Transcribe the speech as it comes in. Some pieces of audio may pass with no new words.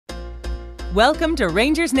Welcome to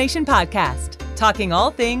Rangers Nation Podcast, talking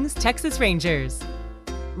all things Texas Rangers.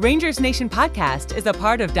 Rangers Nation Podcast is a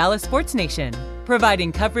part of Dallas Sports Nation,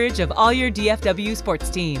 providing coverage of all your DFW sports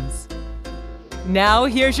teams. Now,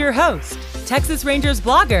 here's your host, Texas Rangers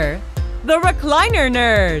blogger, the Recliner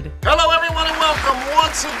Nerd. Hello, everyone, and welcome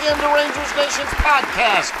once again to Rangers Nation's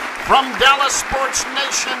podcast. From Dallas Sports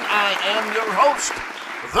Nation, I am your host,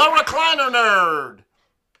 the Recliner Nerd.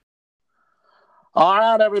 All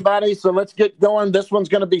right, everybody, so let's get going. This one's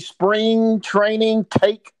going to be Spring Training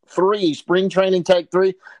Take 3. Spring Training Take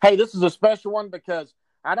 3. Hey, this is a special one because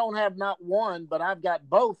I don't have not one, but I've got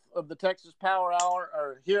both of the Texas Power Hour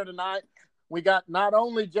are here tonight. We got not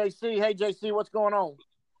only JC. Hey, JC, what's going on?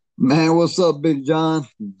 Man, what's up, Big John?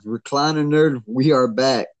 Recliner Nerd, we are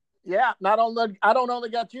back. Yeah, I don't only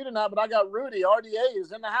got you tonight, but I got Rudy. RDA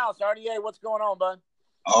is in the house. RDA, what's going on, bud?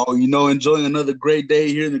 Oh, enjoying another great day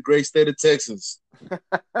here in the great state of Texas.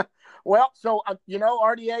 Well, so,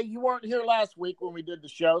 RDA, you weren't here last week when we did the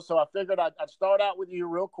show, so I figured I'd start out with you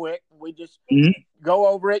real quick. We just go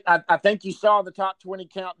over it. I think you saw the top 20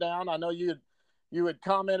 countdown. I know you had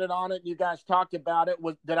commented on it. You guys talked about it.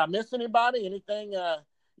 Did I miss anybody? Anything,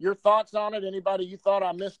 your thoughts on it? Anybody you thought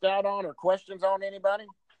I missed out on or questions on anybody?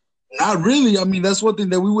 Not really. I mean, that's one thing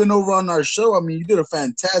that we went over on our show. I mean, you did a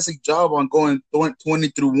fantastic job on going 20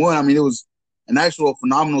 through 1. I mean, it was an actual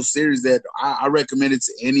phenomenal series that I recommend it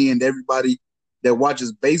to any and everybody that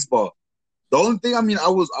watches baseball. The only thing, I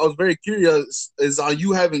was very curious is on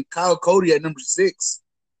you having Kyle Cody at number 6.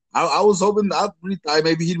 I was hoping, I really thought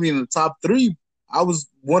maybe he'd be in the top 3. I was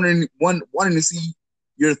wanting to see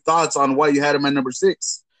your thoughts on why you had him at number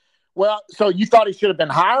 6. Well, so you thought he should have been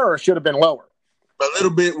higher or should have been lower? A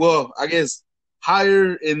little bit, well, I guess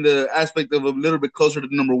higher in the aspect of a little bit closer to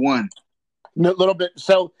number 1. A little bit.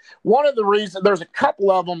 So one of the reasons, there's a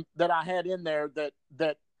couple of them that I had in there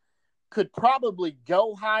that could probably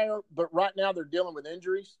go higher, but right now they're dealing with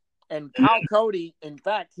injuries. And Kyle Cody, in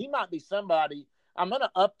fact, he might be somebody. I'm going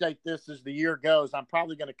to update this as the year goes. I'm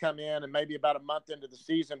probably going to come in and maybe about a month into the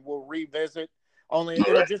season, we'll revisit.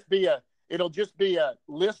 It'll just be a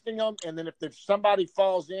listing them, and then if somebody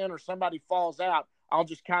falls in or somebody falls out, I'll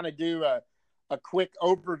just kind of do a quick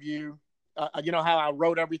overview. You know how I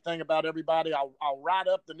wrote everything about everybody? I'll write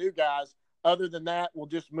up the new guys. Other than that, we'll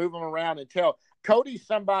just move them around and tell. Cody's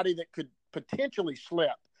somebody that could potentially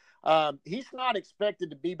slip. He's not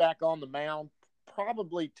expected to be back on the mound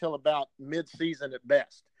probably till about mid-season at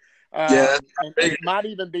best. And it might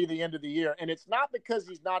even be the end of the year. And it's not because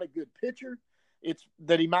he's not a good pitcher. It's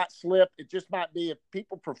that he might slip. It just might be if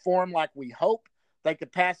people perform like we hope, they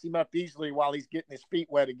could pass him up easily while he's getting his feet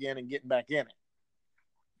wet again and getting back in it.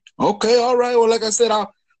 Okay, all right. Well, like I said, I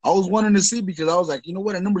was wanting to see because I was like, you know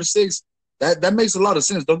what, at number 6, that makes a lot of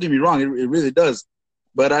sense. Don't get me wrong, it really does.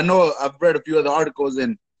 But I know I've read a few other articles,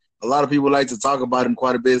 and a lot of people like to talk about him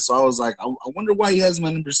quite a bit. So I was like, I wonder why he has him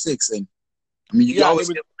at number 6. And I mean, you always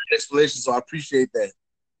get an explanation, so I appreciate that.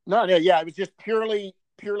 It was just purely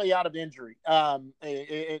out of injury.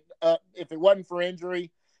 If it wasn't for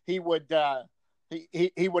injury, he would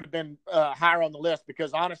he would have been higher on the list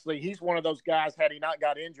because honestly, he's one of those guys. Had he not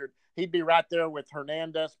got injured, he'd be right there with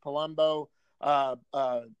Hernandez, Palumbo,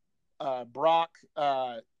 Brock,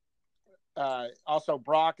 also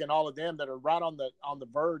Brock, and all of them that are right on the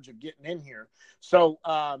verge of getting in here. So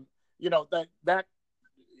that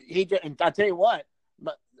he did, and I tell you what,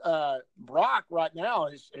 Brock right now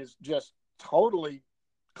is just totally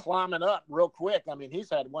climbing up real quick. I mean, he's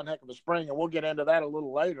had one heck of a spring, and we'll get into that a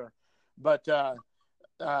little later. But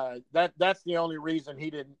that's the only reason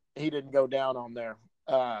he didn't go down on there.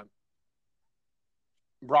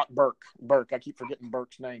 Brock Burke. I keep forgetting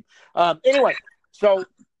Burke's name. Anyway, so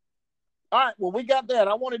all right. Well, we got that.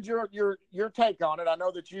 I wanted your take on it. I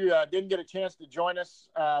know that you didn't get a chance to join us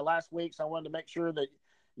last week, so I wanted to make sure that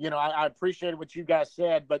I appreciated what you guys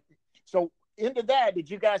said. But so into that, did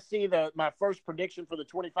you guys see my first prediction for the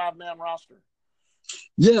 25-man roster?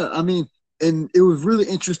 Yeah, I mean, and it was really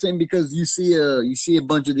interesting because you see a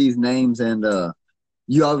bunch of these names, and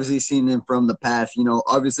you obviously seen them from the past.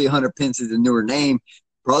 Obviously Hunter Pence is a newer name,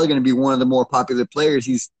 probably going to be one of the more popular players.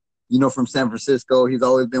 He's from San Francisco. He's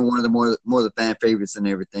always been one of the more the fan favorites and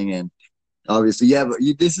everything. And obviously,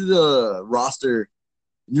 this is a roster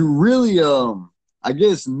you really I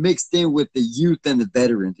guess mixed in with the youth and the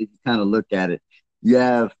veterans. If you kind of look at it, you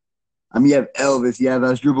have Elvis, you have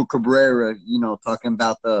Asdrubal Cabrera. Talking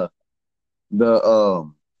about the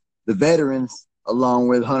veterans along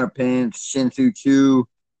with Hunter Pence, Shin-Soo Choo,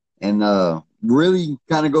 and really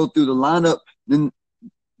kind of go through the lineup. Then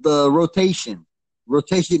the rotation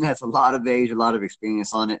has a lot of age, a lot of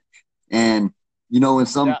experience on it, and And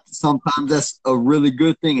sometimes that's a really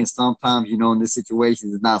good thing, and sometimes, in this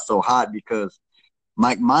situation, it's not so hot because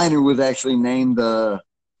Mike Minor was actually named the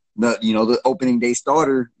opening day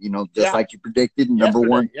starter, just like you predicted, number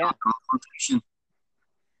one rotation.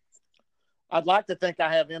 I'd like to think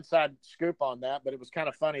I have inside scoop on that, but it was kind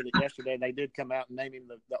of funny that yesterday they did come out and name him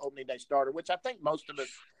the opening day starter, which I think most of us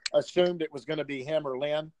assumed it was going to be him or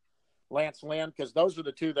Lance Lynn, because those are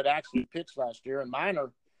the two that actually pitched last year. And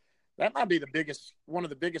Minor, that might be one of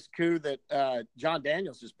the biggest coup that John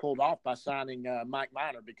Daniels has pulled off by signing Mike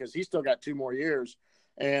Minor, because he's still got 2 more years,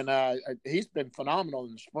 and he's been phenomenal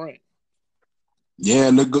in the spring. Yeah,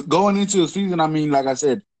 look, going into the season, I mean, like I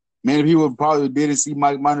said, many people probably didn't see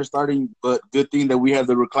Mike Minor starting, but good thing that we have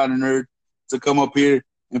the Recliner Nerd to come up here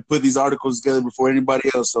and put these articles together before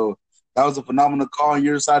anybody else. So that was a phenomenal call on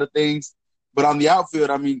your side of things. But on the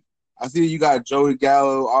outfield, I mean, I see you got Joey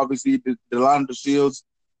Gallo, obviously, Delano DeShields.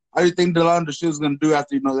 How do you think Delano DeShields is going to do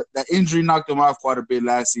after, that injury knocked him off quite a bit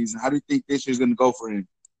last season? How do you think this year's going to go for him?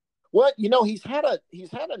 Well, he's had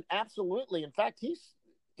an absolutely. In fact, he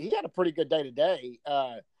had a pretty good day today.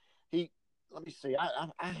 Let me see.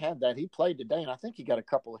 I had that. He played today, and I think he got a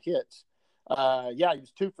couple of hits. He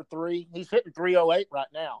was 2 for 3. He's hitting 308 right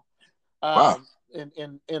now. Wow.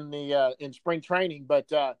 In spring training, but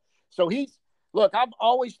so I've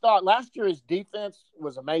always thought last year his defense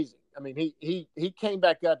was amazing. I mean, he came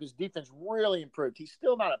back up. His defense really improved. He's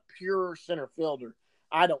still not a pure center fielder,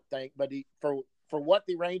 I don't think, but for what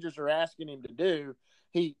the Rangers are asking him to do,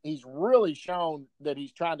 he's really shown that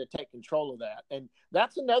he's trying to take control of that. And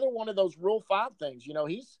that's another one of those Rule 5 things.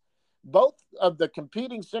 He's both of the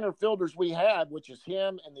competing center fielders we have, which is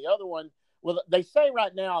him and the other one. Well, they say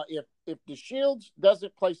right now, if DeShields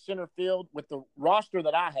doesn't play center field with the roster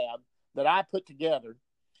that I have, that I put together,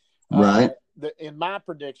 right, in my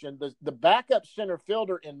prediction, the backup center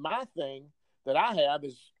fielder in my thing that I have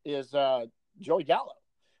is Joey Gallo.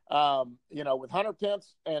 With Hunter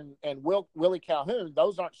Pence and Willie Calhoun,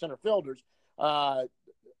 those aren't center fielders.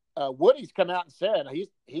 Woody's come out and said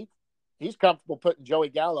he's comfortable putting Joey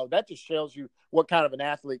Gallo. That just shows you what kind of an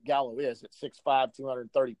athlete Gallo is at 6'5",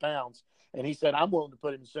 230 pounds. And he said, I'm willing to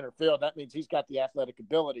put him in center field. That means he's got the athletic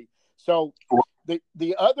ability. So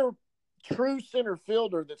the other true center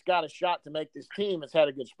fielder that's got a shot to make this team has had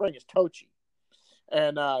a good spring is Tochi.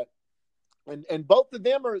 And both of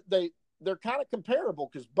them they're kind of comparable,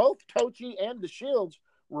 because both Tochi and DeShields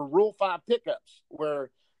were Rule 5 pickups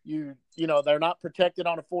where they're not protected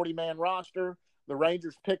on a 40-man roster. The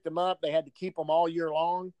Rangers picked them up. They had to keep them all year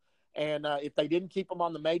long. And if they didn't keep them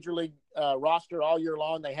on the major league roster all year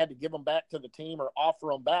long, they had to give them back to the team or offer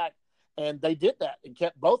them back. And they did that and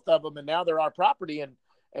kept both of them. And now they're our property. And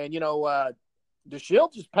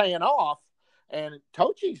DeShields is paying off, and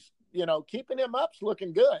Tochi's, keeping him up's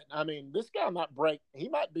looking good. I mean, this guy might break. He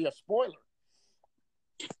might be a spoiler.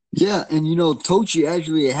 Yeah, and Tochi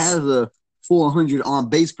actually has a 400 on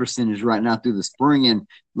base percentage right now through the spring, and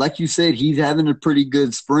like you said, he's having a pretty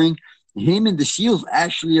good spring. Him and DeShields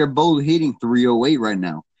actually are both hitting 308 right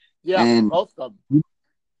now. Yeah, and both of them.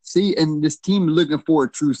 See, and this team looking for a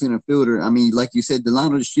true center fielder. I mean, like you said,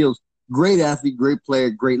 Delano DeShields, great athlete, great player,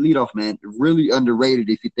 great leadoff man, really underrated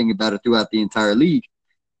if you think about it throughout the entire league.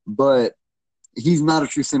 But he's not a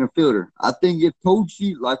true center fielder. I think if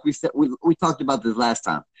Tochi, like we said, we talked about this last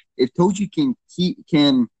time, if Tochi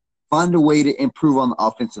can find a way to improve on the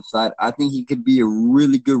offensive side, I think he could be a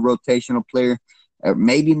really good rotational player.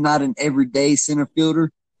 Maybe not an everyday center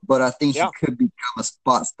fielder, but I think he could become a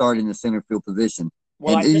spot start in the center field position.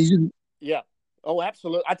 Well, yeah. Oh,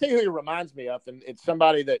 absolutely. I tell you who he reminds me of, and it's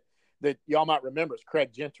somebody that y'all might remember, is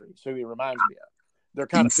Craig Gentry. Is who he reminds me of. They're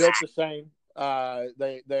kind of built the same.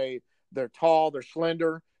 They're tall, they're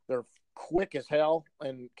slender, they're quick as hell,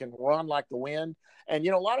 and can run like the wind. And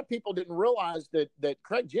a lot of people didn't realize that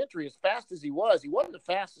Craig Gentry, as fast as he wasn't the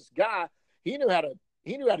fastest guy. He knew how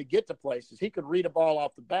to get to places. He could read a ball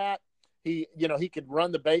off the bat. He could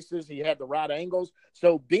run the bases. He had the right angles.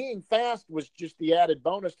 So being fast was just the added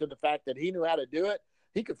bonus to the fact that he knew how to do it.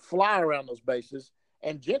 He could fly around those bases,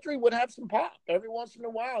 and Gentry would have some pop every once in a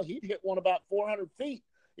while. He'd hit one about 400 feet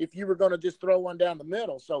if you were going to just throw one down the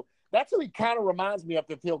middle. So that's what he kind of reminds me of.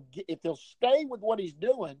 If he'll stay with what he's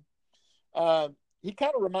doing, he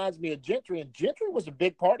kind of reminds me of Gentry. And Gentry was a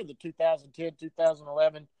big part of the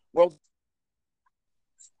 2010-2011 World.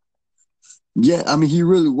 Yeah, I mean, he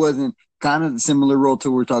really wasn't. Kind of the similar role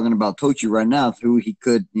to we're talking about Tochi right now, who he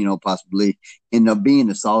could, possibly end up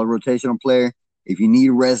being a solid rotational player. If you need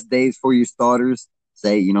rest days for your starters,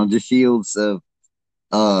 say, DeShields,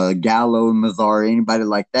 Gallo, Mazar, anybody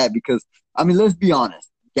like that. Because, I mean, let's be honest.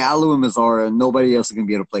 Gallo and Mazzara, nobody else is going to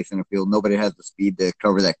be able to play center field. Nobody has the speed to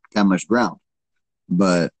cover that much ground.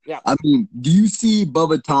 But, Yeah. I mean, do you see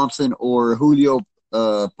Bubba Thompson or Julio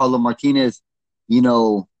Pablo Martinez, you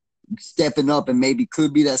know, stepping up and maybe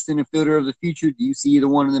could be that center fielder of the future? Do you see either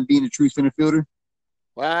one of them being a true center fielder?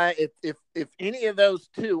 Well, if any of those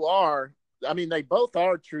two are, I mean, they both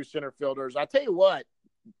are true center fielders. I tell you what,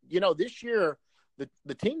 you know, this year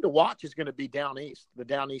the team to watch is going to be down east, the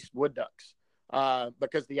Down East Wood Ducks,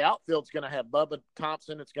 because the outfield's going to have Bubba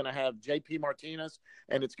Thompson, it's going to have J.P. Martinez,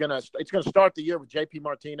 and it's going to start the year with J.P.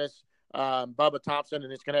 Martinez, Bubba Thompson,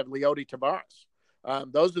 and it's going to have Leody Taveras.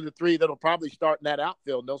 Those are the three that'll probably start in that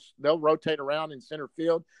outfield. They'll rotate around in center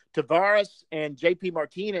field. Taveras and J.P.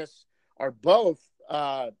 Martinez are both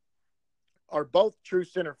true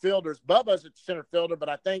center fielders. Bubba's a center fielder, but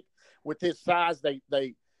I think with his size, they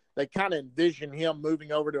kind of envision him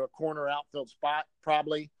moving over to a corner outfield spot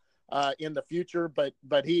probably in the future.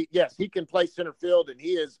 But he can play center field, and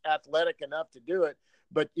he is athletic enough to do it.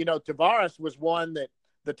 But, you know, Taveras was one that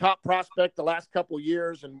the top prospect the last couple of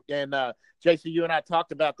years, and JC, you and I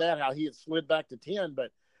talked about that, how he had slid back to 10.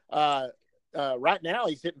 But right now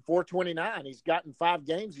he's hitting 429. He's gotten 5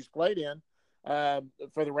 games he's played in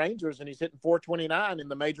for the Rangers, and he's hitting 429 in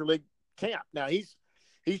the major league camp. Now he's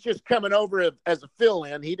just coming over as a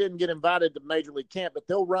fill-in. He didn't get invited to major league camp, but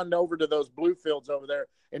they'll run over to those blue fields over there,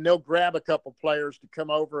 and they'll grab a couple players to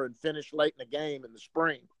come over and finish late in the game in the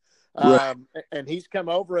spring. Right. And he's come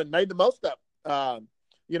over and made the most of it.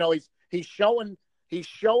 You know, he's showing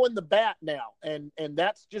the bat now, and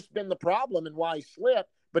that's just been the problem and why he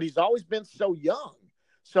slipped. But he's always been so young.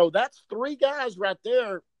 So that's 3 guys right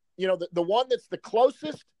there. You know, the one that's the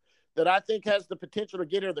closest that I think has the potential to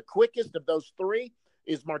get here the quickest of those 3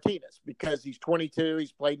 is Martinez, because he's 22.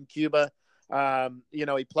 He's played in Cuba. You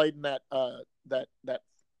know, he played in that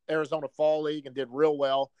Arizona Fall League and did real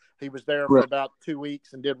well. He was there for about 2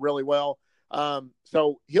 weeks and did really well.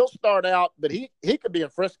 So he'll start out, but he could be in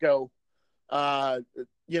Frisco,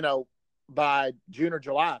 you know, by June or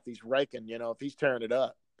July if he's raking, you know, if he's tearing it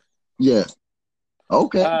up. Yeah.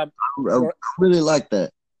 Okay. I really like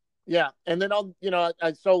that. Yeah. And then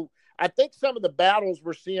so I think some of the battles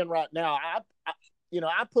we're seeing right now,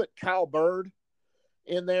 I put Kyle Bird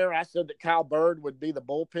in there. I said that Kyle Bird would be the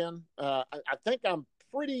bullpen. I think I'm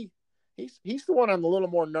he's the one I'm a little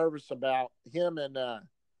more nervous about, him, and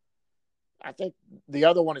I think the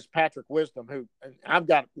other one is Patrick Wisdom, who I've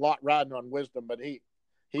got a lot riding on Wisdom, but he's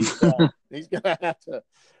going to have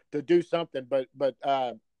to do something. But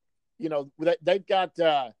you know, they've got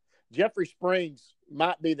Jeffrey Springs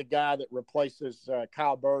might be the guy that replaces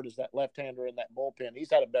Kyle Bird as that left-hander in that bullpen.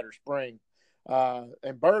 He's had a better spring.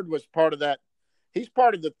 And Bird was part of that. He's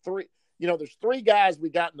part of the 3. You know, there's 3 guys we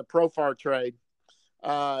got in the Profar trade,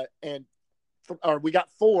 or we got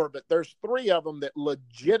 4, but there's 3 of them that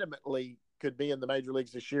legitimately could be in the major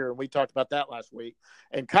leagues this year, and we talked about that last week.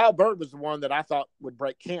 And Kyle Bird was the one that I thought would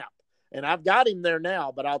break camp, and I've got him there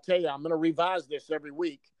now. But I'll tell you, I'm going to revise this every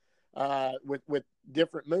week with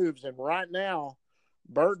different moves. And right now,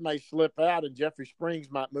 Bird may slip out, and Jeffrey Springs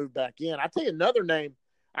might move back in. I tell you another name.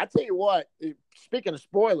 I tell you what. Speaking of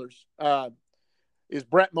spoilers, is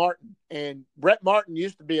Brett Martin, and Brett Martin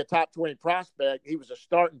used to be a top 20 prospect. He was a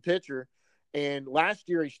starting pitcher. And last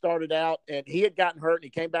year he started out, and he had gotten hurt, and he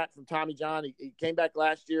came back from Tommy John. He came back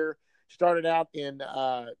last year, started out in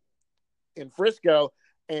Frisco,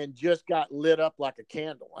 and just got lit up like a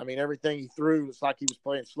candle. I mean, everything he threw was like he was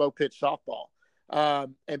playing slow pitch softball.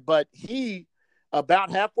 But he,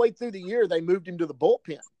 about halfway through the year, they moved him to the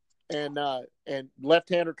bullpen, and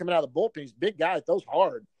left-hander coming out of the bullpen. He's a big guy, throws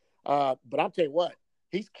hard. But I'll tell you what,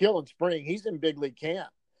 he's killing spring. He's in big league camp,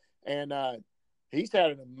 and he's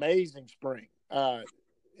had an amazing spring.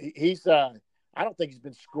 He's I don't think he's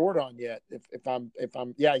been scored on yet.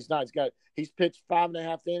 He's not. He's pitched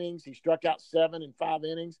 5.5 innings. He struck out 7 in 5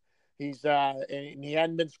 innings. And he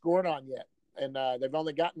hadn't been scored on yet. And they've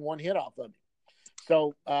only gotten 1 hit off of him.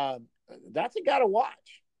 So that's a guy to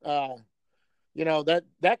watch. You know,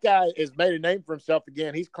 that guy has made a name for himself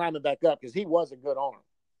again. He's climbing back up because he was a good arm.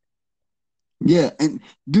 Yeah, and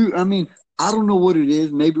dude, I mean, I don't know what it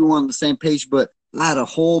is. Maybe we're on the same page, but I had a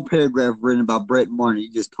whole paragraph written about Brett Martin.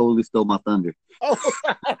 You just totally stole my thunder. Oh.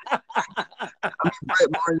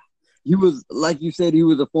 Brett Martin, he was, like you said, he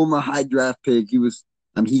was a former high draft pick. He was,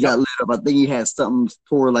 he got lit up. I think he had something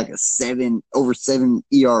for like a over 7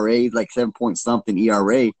 ERA, like 7 point something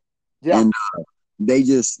ERA. Yeah. And they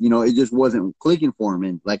just, it just wasn't clicking for him.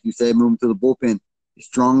 And like you said, moving to the bullpen,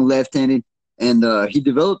 strong left-handed. And he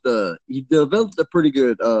developed a pretty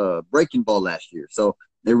good breaking ball last year. So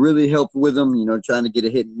it really helped with him, trying to get a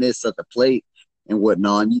hit and miss at the plate. and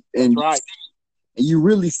whatnot. That's right. And you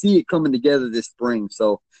really see it coming together this spring.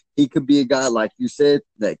 So he could be a guy, like you said,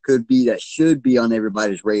 that should be on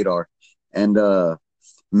everybody's radar. And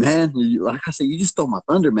man, like I said, you just stole my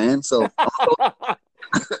thunder, man. So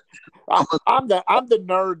I'm the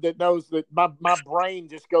nerd that knows that my brain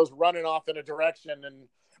just goes running off in a direction. And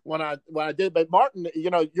when I did, but Martin,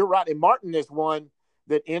 you're right. And Martin is one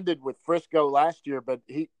that ended with Frisco last year, but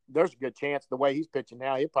there's a good chance the way he's pitching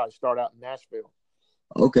now, he'll probably start out in Nashville.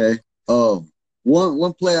 Okay.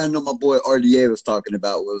 One player I know my boy RDA was talking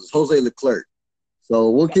about was Jose Leclerc. So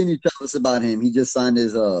what can you tell us about him? He just signed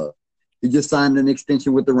an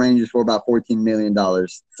extension with the Rangers for about $14 million.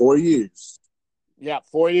 4 years. Yeah,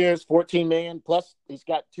 4 years, $14 million. Plus, he's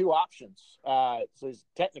got 2 options. So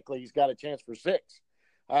he's got a chance for 6.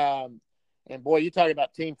 And boy, you talking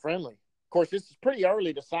about team friendly. Of course, this is pretty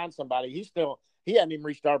early to sign somebody. He hadn't even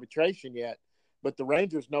reached arbitration yet. But the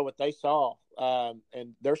Rangers know what they saw,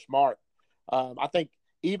 and they're smart. I think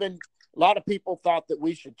even a lot of people thought that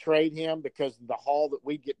we should trade him because the haul that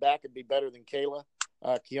we'd get back would be better than Keone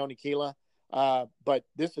Kela. But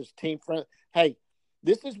this is team friendly. Hey,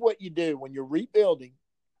 this is what you do when you're rebuilding.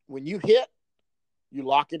 When you hit, you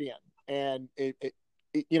lock it in. And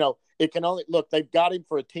it can only look, they've got him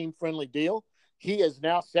for a team friendly deal. He is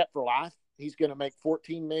now set for life. He's going to make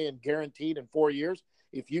 $14 million guaranteed in 4 years.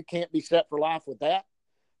 If you can't be set for life with that,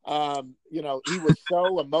 he was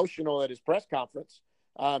so emotional at his press conference.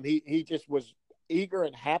 He just was eager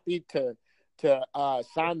and happy to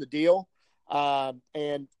sign the deal.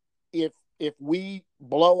 And if we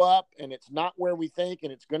blow up and it's not where we think,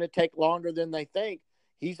 and it's going to take longer than they think,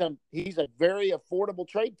 he's a very affordable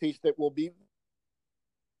trade piece that will be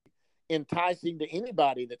enticing to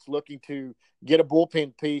anybody that's looking to get a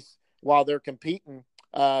bullpen piece while they're competing.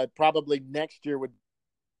 Probably next year would.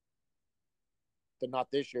 But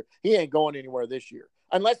not this year. He ain't going anywhere this year.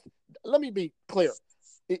 Unless, let me be clear,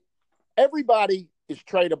 everybody is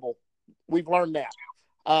tradable. We've learned that.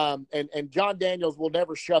 And John Daniels will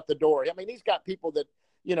never shut the door. I mean, he's got people that,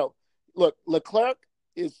 look, Leclerc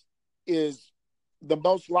is the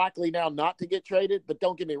most likely now not to get traded, but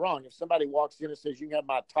don't get me wrong. If somebody walks in and says, you can have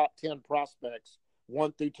my top 10 prospects,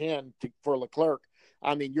 1 through 10 for Leclerc,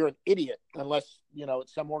 I mean, you're an idiot unless,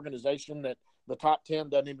 it's some organization that the top 10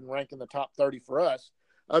 doesn't even rank in the top 30 for us.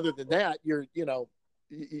 Other than that, you're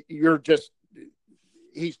just,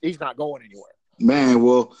 he's not going anywhere. Man,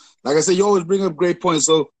 well, like I said, you always bring up great points.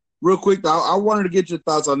 So real quick, I wanted to get your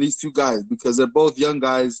thoughts on these 2 guys because they're both young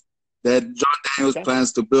guys that John Daniels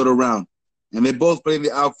plans to build around. And they both play in the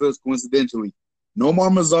outfields coincidentally.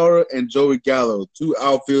 Nomar Mazara and Joey Gallo, 2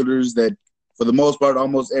 outfielders that, for the most part,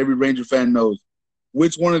 almost every Ranger fan knows.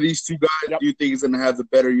 Which one of these 2 guys do you think is going to have the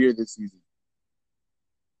better year this season?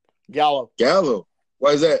 Gallo.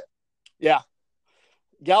 Why is that? Yeah.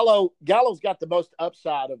 Gallo's got the most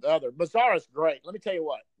upside of the other. Mazzara's great. Let me tell you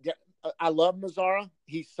what. I love Mazzara.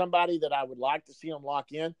 He's somebody that I would like to see him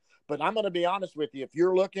lock in. But I'm going to be honest with you. If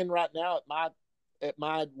you're looking right now at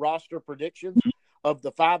my roster predictions of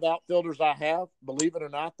the 5 outfielders I have, believe it or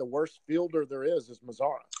not, the worst fielder there is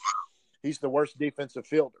Mazzara. He's the worst defensive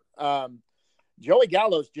fielder. Joey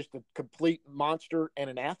Gallo is just a complete monster and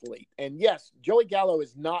an athlete. And yes, Joey Gallo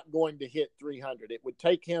is not going to hit 300. It would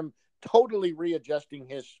take him totally readjusting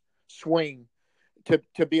his swing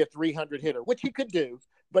to be a 300 hitter, which he could do,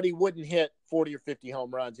 but he wouldn't hit 40 or 50 home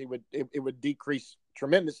runs. It would decrease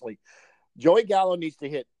tremendously. Joey Gallo needs to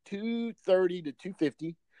hit 230 to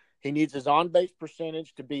 250. He needs his on-base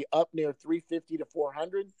percentage to be up near 350 to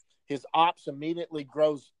 400. His ops immediately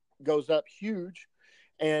goes up huge,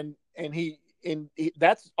 and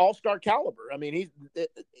that's all-star caliber. I mean, he's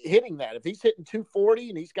hitting that. If he's hitting 240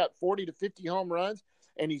 and he's got 40 to 50 home runs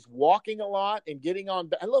and he's walking a lot and getting on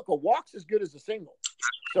 – and look, a walk's as good as a single.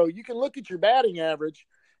 So you can look at your batting average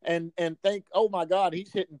and think, oh, my God,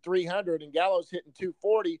 he's hitting 300 and Gallo's hitting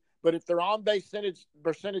 240. But if their on-base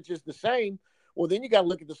percentage is the same, well, then you got to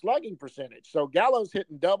look at the slugging percentage. So Gallo's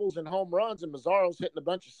hitting doubles and home runs and Mazzaro's hitting a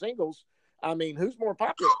bunch of singles. I mean, who's more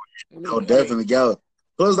popular? Definitely Gallo.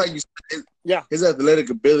 Plus, like you said, his athletic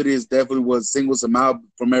ability is definitely what singles him out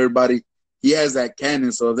from everybody. He has that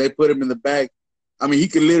cannon, so if they put him in the back, I mean, he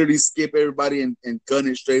could literally skip everybody and gun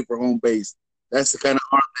it straight for home base. That's the kind of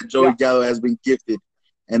arm that Joey Gallo has been gifted.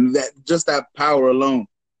 And that power alone,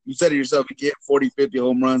 you said it yourself, he can hit 40, 50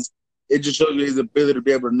 home runs. It just shows you his ability to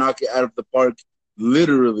be able to knock it out of the park,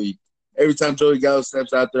 literally. Every time Joey Gallo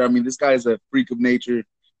steps out there, I mean, this guy is a freak of nature,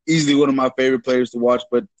 easily one of my favorite players to watch.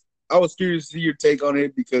 But I was curious to see your take on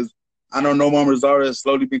it because I know Nomar Mazara has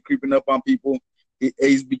slowly been creeping up on people.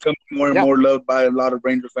 He's becoming more and more loved by a lot of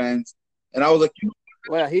Ranger fans. And I was like,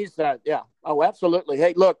 Well, he's yeah. Oh, absolutely.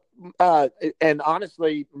 Hey, look, and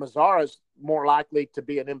honestly, Mazzara's more likely to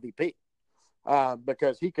be an MVP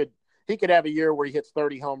because he could have a year where he hits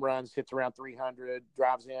 30 home runs, hits around 300,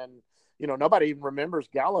 drives in. Nobody even remembers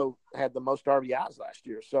Gallo had the most RBIs last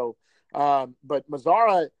year. So, but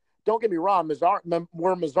Mazzara, don't get me wrong,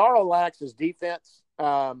 where Mazzara lacks his defense.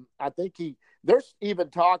 I think there's even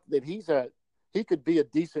talk that he could be a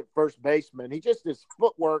decent first baseman. His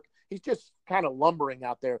footwork. He's just kind of lumbering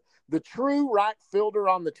out there. The true right fielder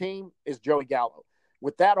on the team is Joey Gallo.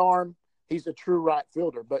 With that arm, he's a true right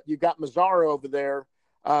fielder. But you got Mazzara over there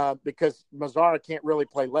because Mazzara can't really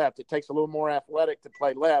play left. It takes a little more athletic to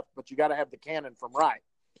play left, but you got to have the cannon from right.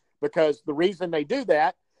 Because the reason they do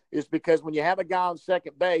that is because when you have a guy on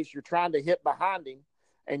second base, you're trying to hit behind him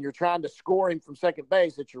and you're trying to score him from second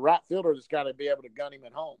base. It's your right fielder that's got to be able to gun him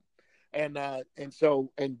at home. And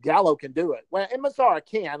Gallo can do it. Well, and Mazzara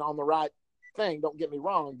can on the right thing. Don't get me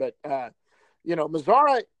wrong, but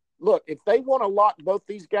Mazzara. Look, if they want to lock both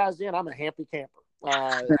these guys in, I'm a happy camper.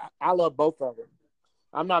 I love both of them.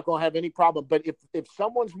 I'm not going to have any problem. But if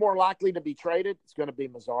someone's more likely to be traded, it's going to be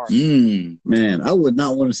Mazzara. Man, I would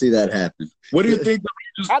not want to see that happen. What do you think?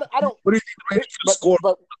 I don't. What do you think? Score?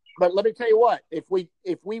 But let me tell you what. If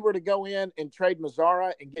we were to go in and trade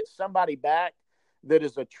Mazzara and get somebody back that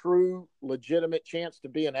is a true, legitimate chance to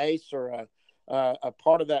be an ace or a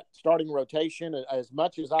part of that starting rotation. As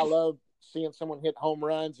much as I love seeing someone hit home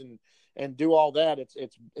runs and do all that,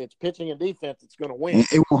 it's pitching and defense that's going to win.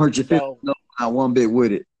 It won't hurt your feelings, not one bit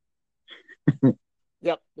with it.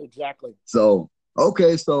 Yep, exactly. So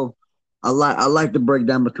okay, so I like the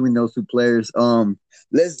breakdown between those two players.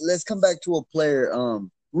 Let's come back to a player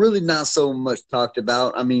really not so much talked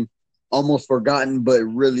about. I mean, almost forgotten, but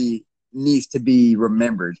really needs to be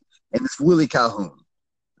remembered, and it's Willie Calhoun.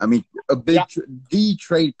 I mean, the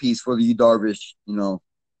trade piece for the Yu Darvish,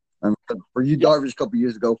 for Yu Darvish a couple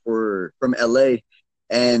years ago from LA,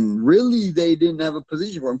 and really they didn't have a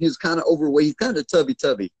position for him. He was kind of overweight. He's kind of tubby.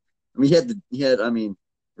 I mean,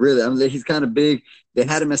 he's kind of big. They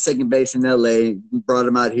had him at second base in LA, brought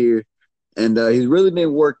him out here, and he's really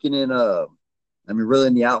been working really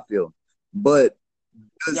in the outfield, but.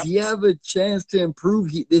 Does he have a chance to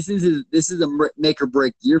improve? This is a make or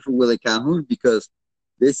break year for Willie Calhoun because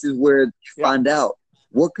this is where you find out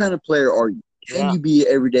what kind of player are you. Can you be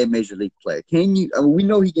an everyday major league player? Can you? I mean, we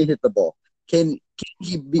know he can hit the ball. Can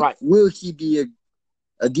he be? Right. Will he be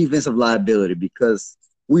a defensive liability? Because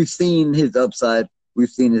we've seen his upside, we've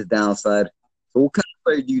seen his downside. So, what kind of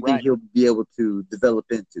player do you think he'll be able to develop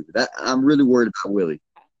into? That I'm really worried about Willie.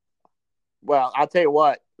 Well, I'll tell you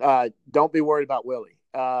what. Don't be worried about Willie.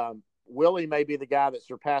 Willie may be the guy that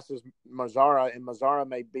surpasses Mazzara, and Mazzara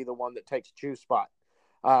may be the one that takes Chu's spot.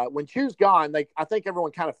 When Chu's gone, I think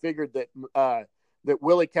everyone kind of figured that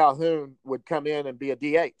Willie Calhoun would come in and be a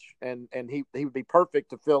DH, and he would be perfect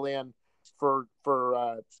to fill in for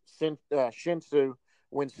Shin-Soo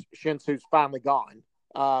when Shin-Soo's finally gone.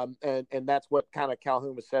 And that's what kind of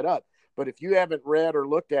Calhoun was set up. But if you haven't read or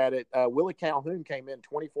looked at it, Willie Calhoun came in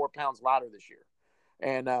 24 pounds lighter this year,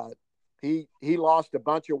 and he lost a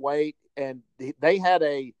bunch of weight, and they had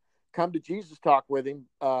a come to Jesus talk with him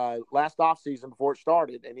last offseason before it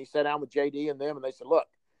started. And he sat down with JD and them, and they said, look,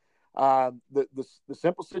 the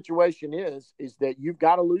simple situation is that you've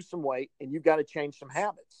got to lose some weight and you've got to change some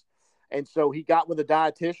habits. And so he got with a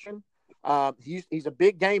dietitian. He's a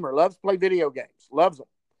big gamer, loves to play video games, loves them,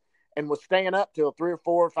 and was staying up till 3 or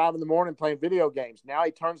 4 or 5 in the morning playing video games. Now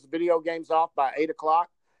he turns the video games off by 8 o'clock.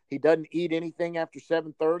 He doesn't eat anything after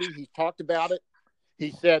 7:30. He's talked about it.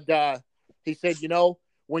 He said,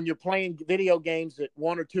 when you're playing video games at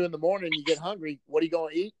 1 or 2 in the morning, you get hungry. What are you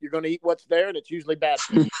going to eat? You're going to eat what's there, and it's usually bad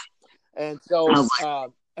food. And so,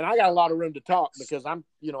 and I got a lot of room to talk because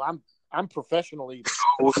I'm professional eater.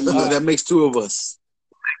 That makes 2 of us.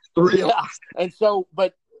 3. Yeah. And so,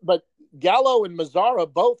 but Gallo and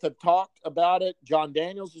Mazzara both have talked about it. John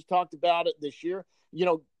Daniels has talked about it this year.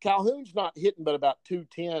 Calhoun's not hitting but about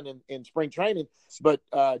 210 in spring training. But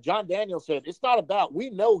John Daniels said, it's not about, we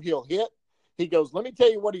know he'll hit. He goes, let me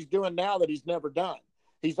tell you what he's doing now that he's never done.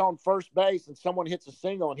 He's on first base and someone hits a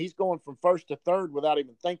single and he's going from first to third without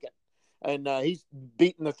even thinking. And he's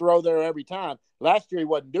beating the throw there every time. Last year he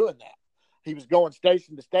wasn't doing that. He was going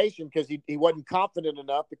station to station because he wasn't confident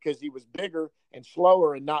enough because he was bigger and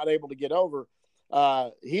slower and not able to get over.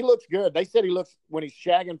 He looks good. They said he looks, when he's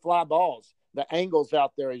shagging fly balls, the angles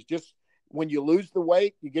out there, he's just, when you lose the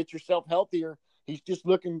weight, you get yourself healthier. He's just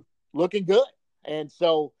looking good. And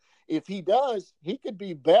so if he does, he could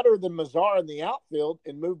be better than Mazzara in the outfield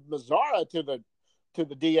and move Mazzara to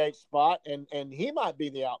the DH spot, and he might be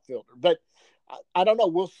the outfielder. But I don't know.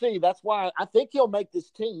 We'll see. That's why I think he'll make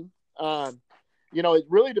this team. It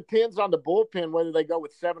really depends on the bullpen whether they go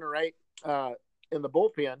with 7 or 8 in the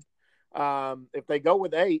bullpen. If they go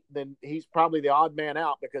with 8, then he's probably the odd man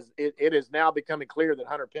out because it is now becoming clear that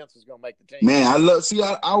Hunter Pence is going to make the team. Man,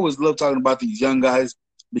 I always love talking about these young guys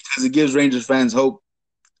because it gives Rangers fans hope.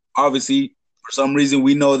 Obviously, for some reason,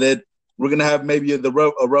 we know that we're going to have maybe a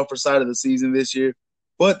rougher side of the season this year.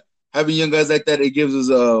 But having young guys like that, it gives us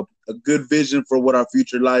a good vision for what our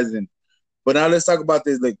future lies in. But now let's talk about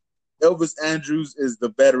this. Like, Elvis Andrus is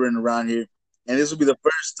the veteran around here. And this will be the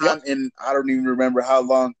first time in I don't even remember how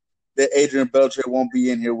long that Adrian Beltre won't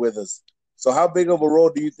be in here with us. So how big of a role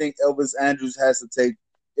do you think Elvis Andrus has to take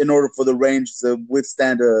in order for the Rangers to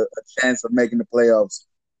withstand a chance of making the playoffs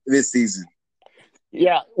this season?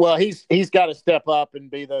 Yeah, well, he's got to step up and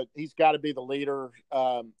he's got to be the leader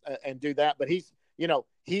and do that. But he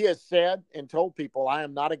has said and told people, I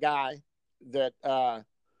am not a guy that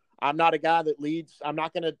leads. I'm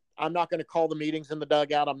not gonna call the meetings in the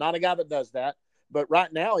dugout. I'm not a guy that does that. But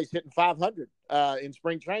right now he's hitting 500 in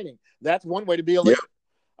spring training. That's one way to be a leader.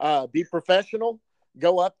 Be professional.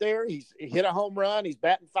 Go up there. He hit a home run. He's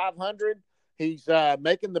batting 500. He's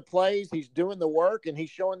making the plays. He's doing the work, and he's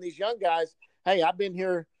showing these young guys, hey, I've been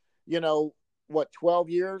here, 12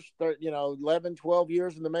 years, 11, 12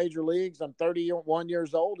 years in the major leagues. I'm 31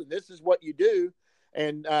 years old, and this is what you do.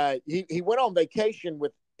 And he went on vacation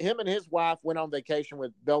with him and his wife went on vacation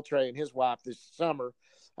with Beltre and his wife this summer,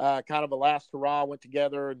 kind of a last hurrah, went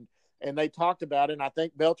together and they talked about it. And I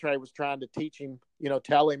think Beltre was trying to teach him,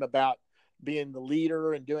 tell him about being the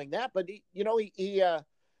leader and doing that. But he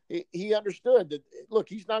understood that, look,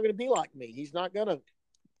 he's not going to be like me. He's not going to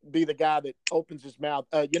be the guy that opens his mouth.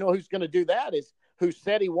 Who's going to do that is who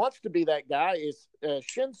said he wants to be that guy is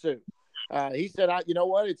Shinsu. He said, I'm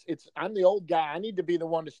the old guy. I need to be the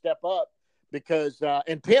one to step up because,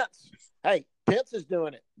 and Pence is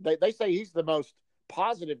doing it. They say he's the most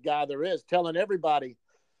positive guy there is, telling everybody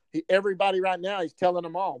right now, he's telling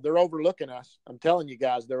them all, they're overlooking us. I'm telling you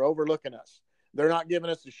guys, they're overlooking us. They're not giving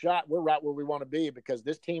us a shot. We're right where we want to be because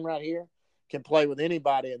this team right here can play with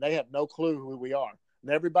anybody and they have no clue who we are.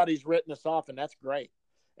 And everybody's written us off, and that's great.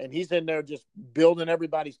 And he's in there just building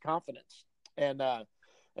everybody's confidence. And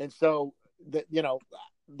so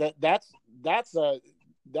that's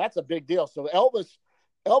a big deal. So Elvis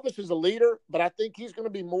is a leader, but I think he's going to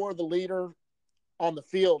be more the leader on the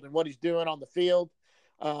field and what he's doing on the field.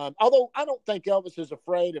 Although I don't think Elvis is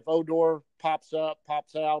afraid if Odor pops out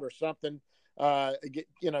or something, kind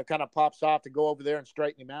of pops off to go over there and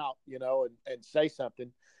straighten him out, and say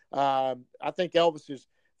something. I think Elvis is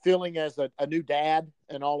feeling as a new dad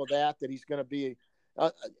and all of that he's going to be,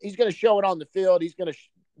 he's going to show it on the field. He's going to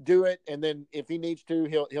do it. And then if he needs to,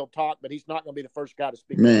 he'll talk, but he's not going to be the first guy to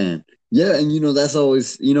speak. Man. Yeah. And that's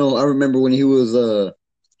always, I remember when he was a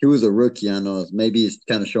rookie. I know maybe it's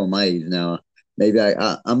kind of showing my age now. Maybe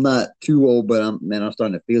I'm not too old, but I'm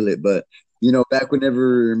starting to feel it. But, back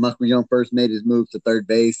whenever Michael Young first made his move to third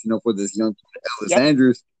base, for this young Elvis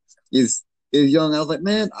Andrus is young. I was like,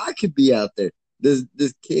 man, I could be out there. This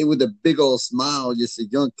kid with a big old smile, just a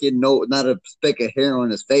young kid, not a speck of hair on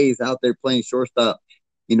his face, out there playing shortstop.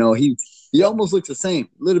 He almost looks the same,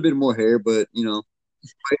 a little bit more hair, but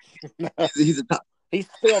he's a top. He's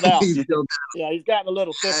filled out. Yeah, he's gotten a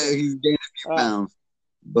little thicker. He's gained a few pounds,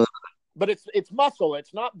 but it's muscle.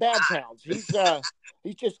 It's not bad pounds. He's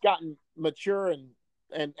just gotten mature and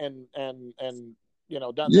done.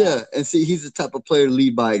 Yeah, that. And see, he's the type of player to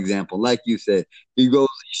lead by example. Like you said, he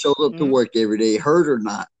shows up to work every day, hurt or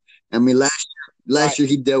not. I mean, last year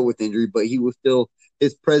he dealt with injury, but he was still,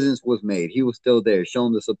 his presence was made. He was still there,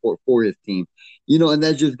 showing the support for his team. And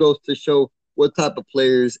that just goes to show what type of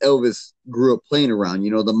players Elvis grew up playing around.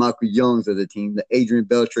 The Michael Youngs of the team, the Adrian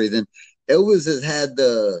Beltres. And Elvis has had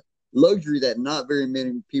the luxury that not very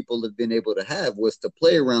many people have been able to have, was to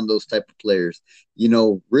play around those type of players.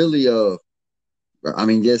 Really,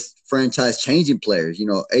 just franchise-changing players.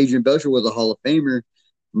 Adrian Beltre was a Hall of Famer.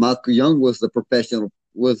 Michael Young was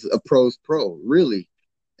was a pro's pro, really.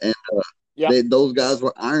 And those guys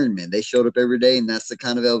were Iron Men. They showed up every day, and that's the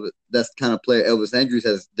kind of player Elvis Andrus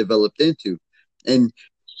has developed into. And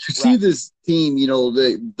you see this team,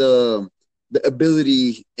 the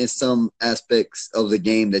ability in some aspects of the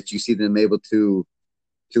game that you see them able to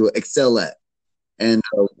excel at. And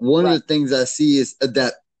one of the things I see is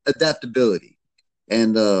adaptability.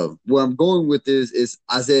 And where I'm going with this is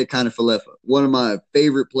Isaiah Kiner-Falefa, one of my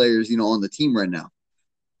favorite players, on the team right now.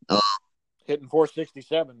 Hitting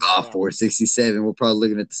 467. 467. We're probably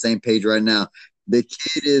looking at the same page right now. The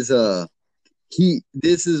kid is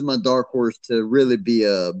This is my dark horse to really be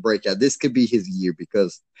a breakout. This could be his year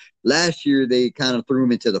because last year they kind of threw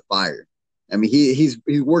him into the fire. I mean, he's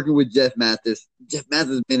working with Jeff Mathis. Jeff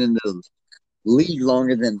Mathis has been in the league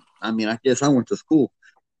longer than I guess I went to school.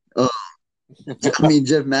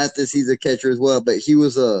 Jeff Mathis, he's a catcher as well, but he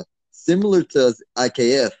was similar to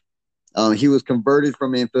IKF. He was converted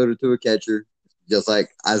from infielder to a catcher, just like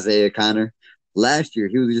Isaiah Connor. Last year,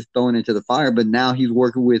 he was just thrown into the fire, but now he's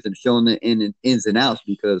working with and showing the ins and outs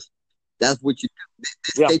because that's what you do.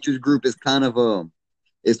 This catcher's group is kind of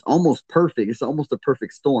it's almost perfect. It's almost a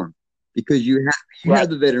perfect storm because you have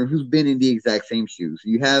the veteran who's been in the exact same shoes.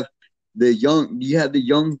 You have the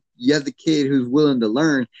kid who's willing to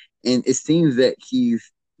learn, and it seems that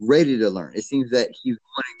he's ready to learn. It seems that he's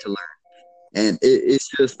wanting to learn, and it's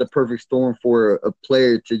just the perfect storm for a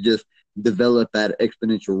player to just develop at an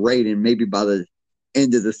exponential rate. And maybe by the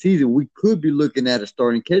end of the season, we could be looking at a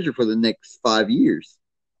starting catcher for the next 5 years.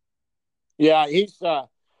 Yeah, he's a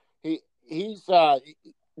neat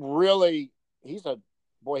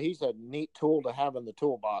tool to have in the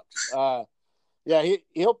toolbox.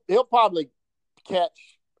 He'll probably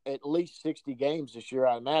catch at least 60 games this year,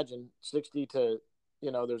 I imagine. 60 to,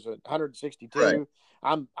 there's 162. Right.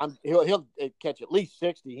 He'll catch at least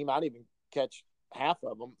 60. He might even catch half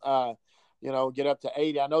of them. Get up to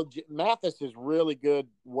 80. I know Mathis is really good.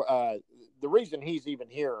 The reason he's even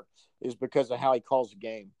here is because of how he calls the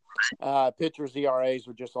game. Pitchers' ERAs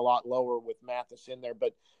are just a lot lower with Mathis in there,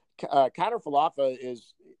 but Kiner Falefa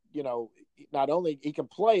is, not only he can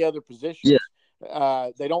play other positions.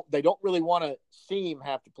 Yeah. They don't really want to see him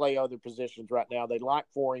have to play other positions right now. They'd like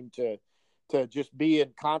for him to just be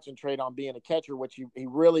and concentrate on being a catcher, which he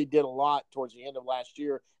really did a lot towards the end of last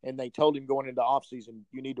year. And they told him going into offseason,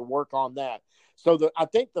 you need to work on that. So I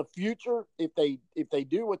think the future, if they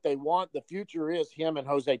do what they want, the future is him and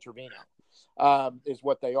Jose Trevino, is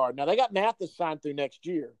what they are. Now they got Mathis signed through next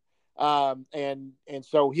year. And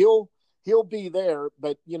so he'll be there,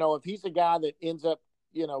 but if he's a guy that ends up,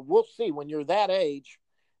 we'll see when you're that age,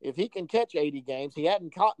 if he can catch 80 games. He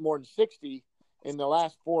hadn't caught more than 60 in the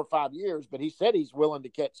last 4 or 5 years, but he said he's willing to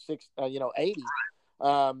catch 80.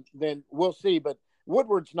 Then we'll see. But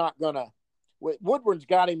Woodward's got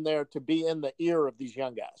him there to be in the ear of these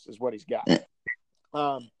young guys is what he's got.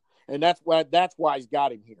 And that's why he's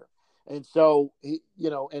got him here. And so he,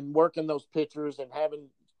 and working those pitchers and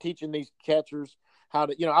teaching these catchers how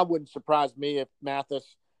to, I wouldn't surprise me if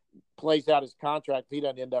Mathis plays out his contract, if he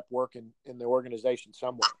doesn't end up working in the organization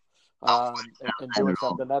somewhere, and doing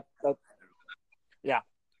something. That's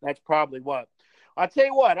probably what. I'll tell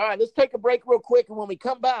you what. All right, let's take a break real quick, and when we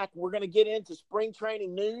come back, we're going to get into spring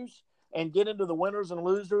training news and get into the winners and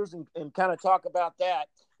losers and kind of talk about that,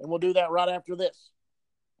 and we'll do that right after this.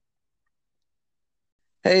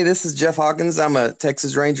 Hey, this is Jeff Hawkins. I'm a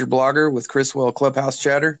Texas Ranger blogger with Criswell Clubhouse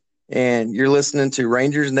Chatter, and you're listening to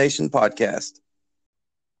Rangers Nation Podcast.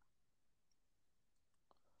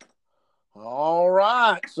 All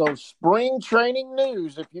right, so spring training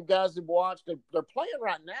news. If you guys have watched, they're playing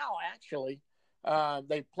right now, actually.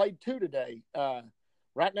 They played 2 today.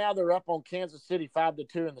 Right now they're up on Kansas City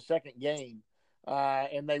 5-2 in the second game.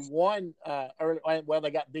 And they won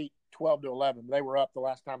they got beat 12-11. They were up the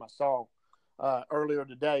last time I saw earlier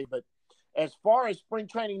today. But as far as spring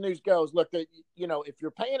training news goes, look, if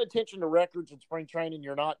you're paying attention to records in spring training,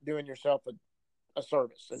 you're not doing yourself a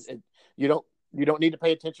service. You don't need to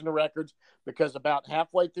pay attention to records because about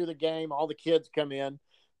halfway through the game, all the kids come in.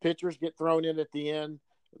 Pitchers get thrown in at the end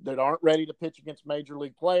that aren't ready to pitch against major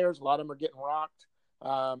league players. A lot of them are getting rocked.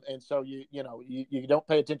 And so, you don't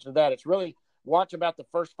pay attention to that. It's really watch about the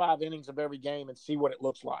first 5 innings of every game and see what it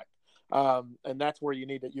looks like. And that's where you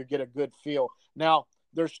get a good feel. Now,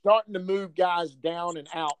 they're starting to move guys down and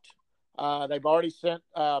out. They've already sent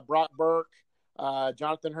Brock Burke,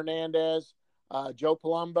 Jonathan Hernandez, Joe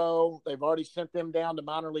Palumbo. They've already sent them down to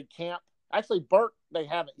minor league camp. Actually, Burke, they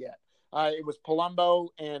haven't yet. It was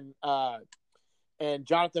Palumbo and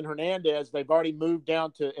Jonathan Hernandez. They've already moved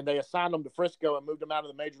down and they assigned them to Frisco and moved them out of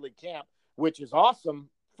the major league camp, which is awesome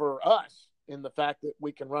for us in the fact that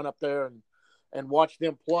we can run up there and watch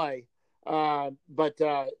them play. So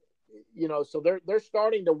they're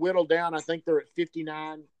starting to whittle down. I think they're at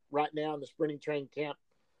 59 right now in the spring training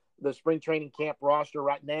camp roster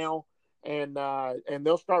right now. And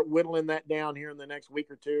they'll start whittling that down here in the next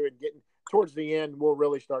week or two, and getting towards the end, we'll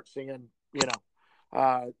really start seeing,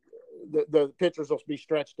 the pitchers will be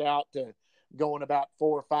stretched out to going about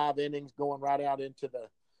 4 or 5 innings, going right out into the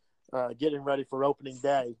getting ready for opening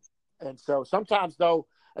day. And so sometimes though,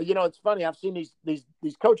 it's funny. I've seen these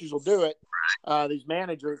coaches will do it, these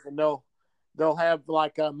managers, and they'll have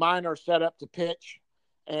like a minor set up to pitch,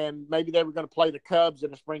 and maybe they were going to play the Cubs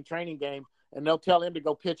in a spring training game, and they'll tell him to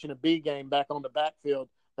go pitch in a B game back on the backfield.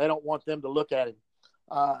 They don't want them to look at him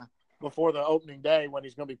before the opening day when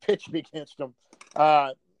he's going to be pitching against them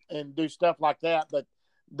and do stuff like that. But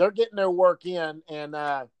they're getting their work in, and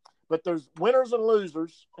but there's winners and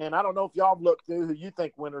losers, and I don't know if y'all have looked through who you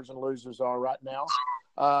think winners and losers are right now.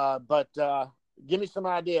 But give me some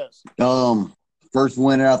ideas. First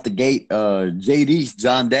winner out the gate, JD's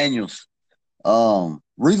John Daniels.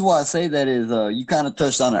 Reason why I say that is you kind of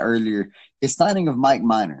touched on it earlier. His signing of Mike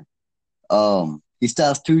Minor. He still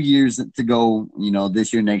has 2 years to go,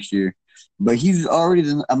 this year, next year. But he's already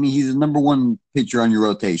he's the number one pitcher on your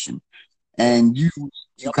rotation. And you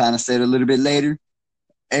kind of said a little bit later,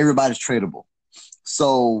 everybody's tradable.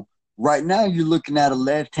 So right now you're looking at a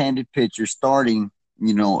left-handed pitcher starting,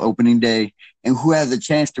 opening day, and who has a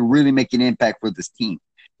chance to really make an impact for this team.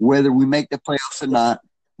 Whether we make the playoffs or not,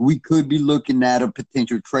 we could be looking at a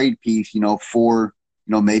potential trade piece, for,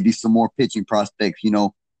 maybe some more pitching prospects,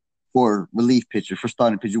 for relief pitcher, for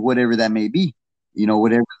starting pitcher, whatever that may be,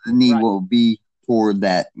 whatever the need will be toward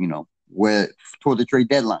that, toward the trade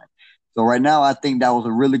deadline. So right now, I think that was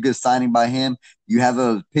a really good signing by him. You have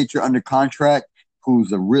a pitcher under contract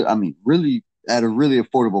who's really at a really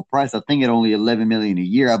affordable price. I think at only $11 million a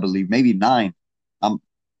year, I believe, maybe $9 million. I'm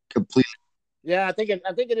completely. Yeah, I think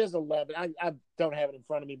it is 11. I don't have it in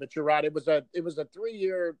front of me, but you're right. It was a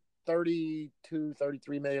 3-year, $33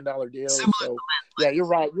 million deal. So yeah, you're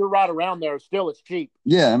right. You're right around there. Still, it's cheap.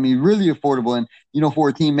 Yeah, really affordable. And for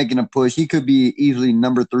a team making a push, he could be easily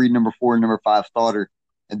number 3, number 4, number 5 starter,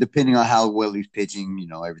 and depending on how well he's pitching,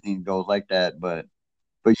 everything goes like that. But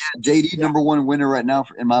yeah, JD number one winner right now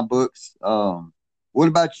in my books. What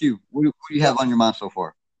about you? What do you have on your mind so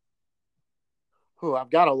far?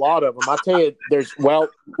 I've got a lot of them. I tell you,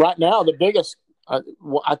 right now the biggest. I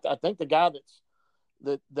think the guy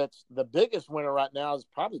that's the biggest winner right now is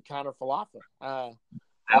probably Connor Falefa.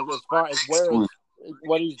 As far as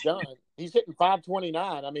what he's done, he's hitting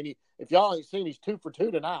 .529. If y'all ain't seen, he's 2 for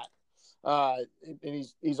 2 tonight, and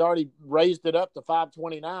he's already raised it up to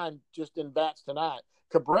 .529 just in bats tonight.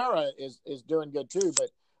 Cabrera is doing good too,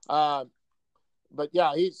 but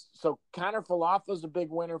yeah, Connor Falefa's a big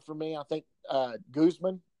winner for me. I think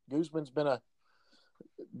Guzman's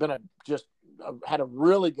had a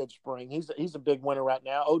really good spring. He's a big winner right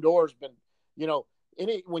now. Odor's been,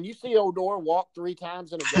 when you see Odor walk 3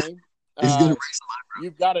 times in a game, it's gonna raise some eyebrows.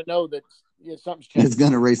 You've got to know that something's changed. It's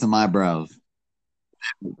gonna raise some eyebrows.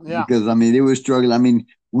 Yeah, because they were struggling.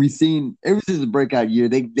 We've seen ever since the breakout year,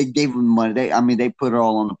 they gave him money. They put it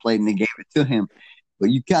all on the plate and they gave it to him. But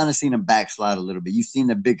you kind of seen him backslide a little bit. You've seen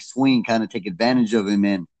the big swing kind of take advantage of him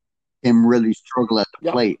and him really struggle at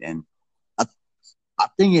the plate. And I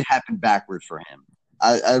think it happened backwards for him.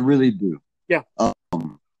 I really do. Yeah.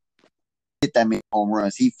 Hit that many home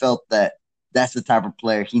runs. He felt that that's the type of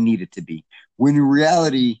player he needed to be. When in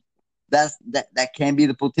reality, that can be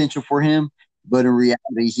the potential for him. But in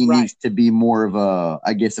reality, he needs to be more of a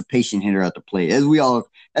patient hitter at the plate. As we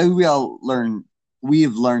all learn, we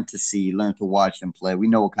have learned to watch him play. We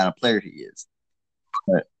know what kind of player he is.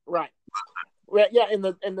 But, right. Well, yeah, and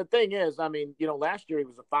the thing is, last year he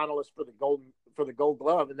was a finalist for the Gold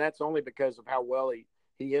Glove, and that's only because of how well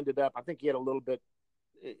he ended up. I think he had a little bit.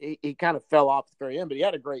 He kind of fell off at the very end, but he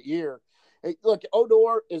had a great year. Hey, look,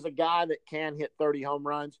 Odor is a guy that can hit 30 home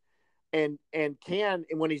runs. And can,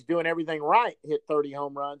 when he's doing everything right, hit 30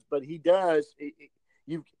 home runs. But he does.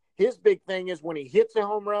 His big thing is when he hits a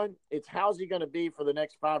home run, it's how's he going to be for the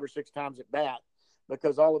next 5 or 6 times at bat,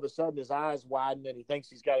 because all of a sudden his eyes widen and he thinks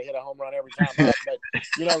he's got to hit a home run every time up. But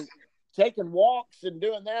taking walks and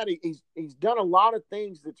doing that, he's done a lot of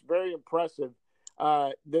things that's very impressive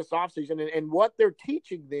this offseason. And what they're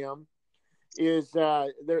teaching them is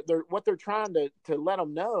what they're trying to let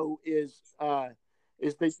them know is that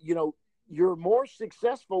you're more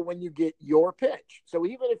successful when you get your pitch. So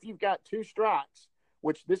even if you've got 2 strikes,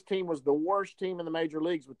 which this team was the worst team in the major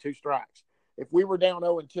leagues with 2 strikes. If we were down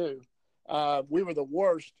 0-2, we were the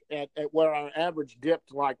worst at where our average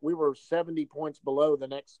dipped. Like we were 70 points below the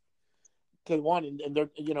next to one, and they're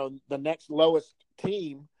the next lowest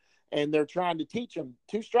team, and they're trying to teach them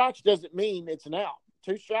 2 strikes doesn't mean it's an out.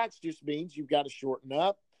 2 strikes just means you've got to shorten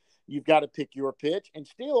up. You've got to pick your pitch, and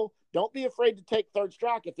still don't be afraid to take 3rd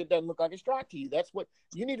strike if it doesn't look like a strike to you. That's what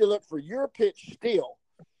you need to look for, your pitch still,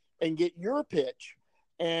 and get your pitch.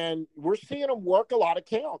 And we're seeing them work a lot of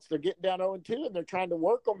counts. They're getting down 0-2, and they're trying to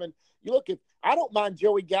work them. And you look, I don't mind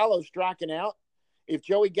Joey Gallo striking out. If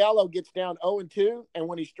Joey Gallo gets down 0-2, and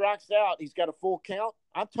when he strikes out, he's got a full count,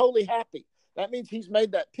 I'm totally happy, That means he's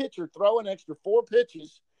made that pitcher throw an extra 4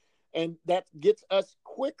 pitches, and that gets us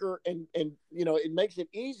quicker, and it makes it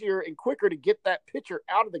easier and quicker to get that pitcher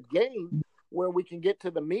out of the game where we can get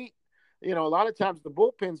to the meat. A lot of times the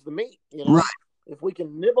bullpen's the meat. Right. If we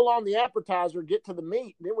can nibble on the appetizer, get to the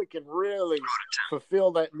meat, then we can really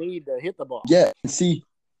fulfill that need to hit the ball. Yeah. See,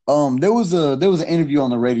 there was an interview on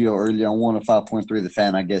the radio earlier on 105.3 The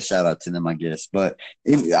Fan. I guess shout out to them. I guess, but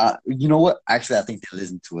you know what? Actually, I think they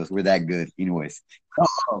listen to us. We're that good, anyways.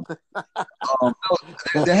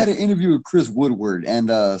 They had an interview with Chris Woodward,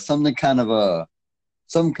 and something kind of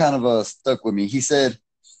stuck with me. He said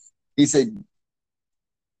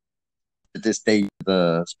at this stage of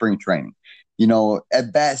the spring training,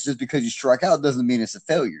 at bats, just because you strike out doesn't mean it's a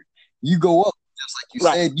failure. You go up, just like you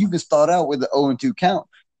said, you can start out with an 0-2 count,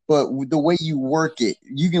 but with the way you work it,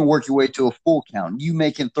 you can work your way to a full count. You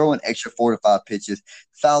make him throw an extra 4 to 5 pitches,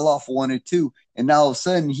 foul off 1 or 2, and now all of a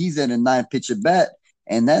sudden he's at a 9-pitch at bat,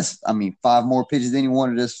 and that's 5 more pitches than he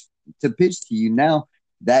wanted us to pitch to you. Now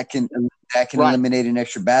that can eliminate an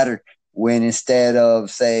extra batter when instead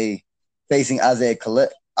of, say, facing Isaiah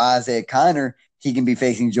Kiner, he can be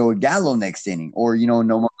facing Joey Gallo next inning, or Nomar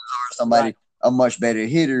Mazara, somebody a much better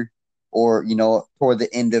hitter, or toward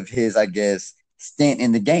the end of his, I guess, stint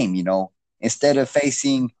in the game. Instead of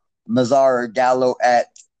facing Mazara or Gallo at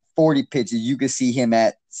 40 pitches, you could see him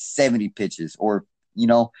at 70 pitches, or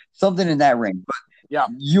something in that range. But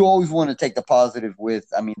you always want to take the positive with,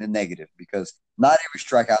 the negative, because not every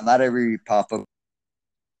strikeout, not every pop up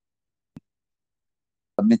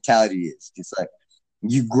mentality is. It's like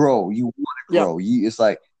you grow, you want to grow. It's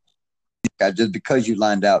like just because you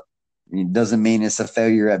lined out, it doesn't mean it's a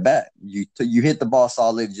failure at bat. You hit the ball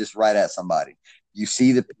solid, just right at somebody. You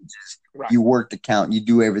see the pitches, you work the count, you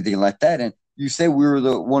do everything like that. And you say we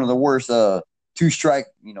were one of the worst two strike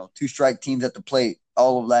teams at the plate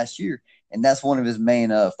all of last year, and that's one of his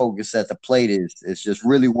main focus at the plate is just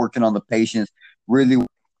really working on the patience, really.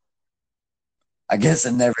 I guess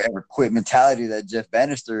a never ever quit mentality that Jeff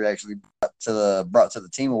Bannister actually brought to the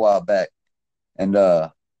team a while back, and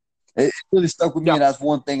it really stuck with me. And that's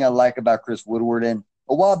one thing I like about Chris Woodward. And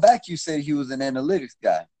a while back, you said he was an analytics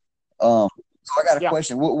guy. So I got a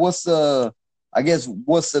question. What's the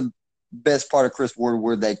best part of Chris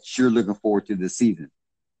Woodward that you're looking forward to this season?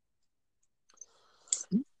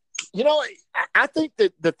 I think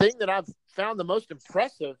that the thing that I've found the most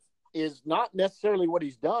impressive is not necessarily what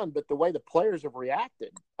he's done, but the way the players have reacted.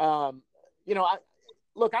 I'm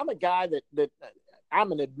a guy that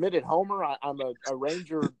I'm an admitted homer. I'm a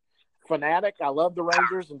Ranger fanatic. I love the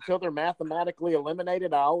Rangers until they're mathematically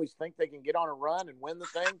eliminated. I always think they can get on a run and win the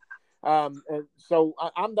thing. And so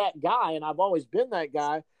I'm that guy, and I've always been that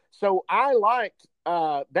guy. So I liked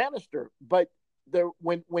Bannister, but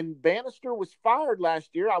when Bannister was fired last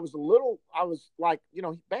year, I was like,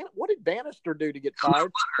 what did Bannister do to get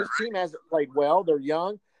fired? His team hasn't played well. They're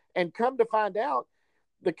young. And come to find out,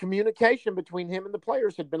 the communication between him and the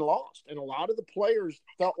players had been lost. And a lot of the players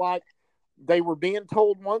felt like they were being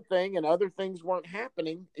told one thing and other things weren't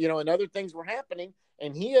happening, and other things were happening.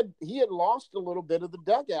 And he had lost a little bit of the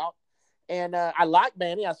dugout. And I like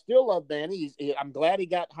Banny. I still love Banny. I'm glad he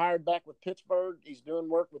got hired back with Pittsburgh. He's doing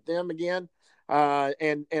work with them again.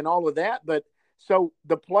 And all of that. But so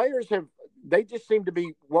the players they just seem to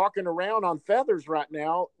be walking around on feathers right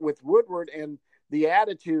now with Woodward and the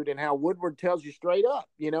attitude and how Woodward tells you straight up,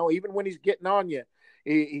 even when he's getting on you,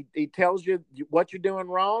 he tells you what you're doing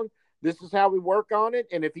wrong. This is how we work on it.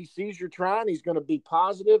 And if he sees you're trying, he's going to be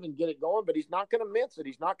positive and get it going, but he's not going to mince it.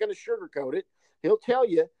 He's not going to sugarcoat it. He'll tell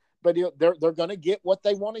you, but they're going to get what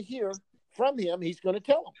they want to hear from him. He's going to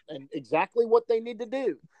tell them and exactly what they need to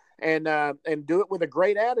do. And do it with a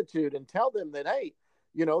great attitude and tell them that, hey,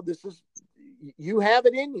 you have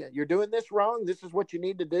it in you. You're doing this wrong. This is what you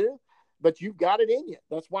need to do, but you've got it in you.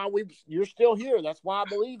 That's why you're still here. That's why I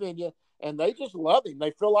believe in you. And they just love him.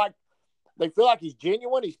 They feel like he's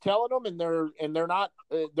genuine. He's telling them, and they're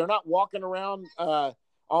not walking around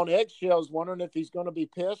on eggshells wondering if he's going to be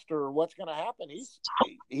pissed or what's going to happen.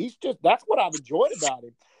 He's just, that's what I've enjoyed about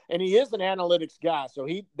him. And he is an analytics guy. So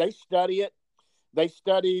they study it. They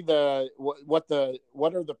study what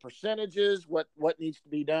are the percentages, what needs to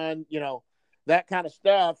be done, that kind of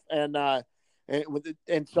stuff. And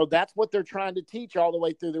so that's what they're trying to teach all the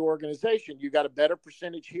way through the organization. You got a better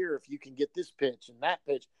percentage here if you can get this pitch and that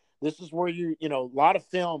pitch. This is where a lot of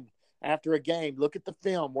film after a game. Look at the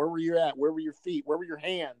film. Where were you at? Where were your feet? Where were your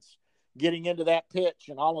hands getting into that pitch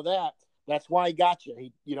and all of that? That's why he got you.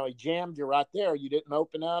 He jammed you right there. You didn't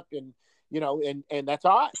open up and that's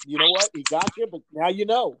all right. You know what? He got you, but now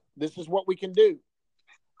this is what we can do.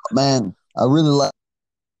 Man, I really like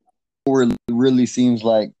what we're really seems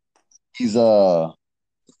like he's gonna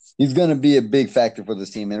be a big factor for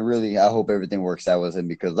this team, and really, I hope everything works out with him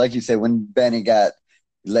because, like you said, when Benny got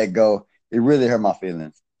let go, it really hurt my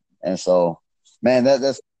feelings. And so, man,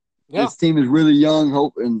 that's this team is really young.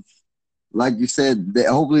 Hope and like you said,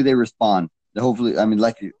 hopefully they respond. Hopefully, I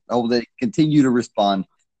hope they continue to respond,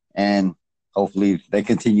 and hopefully they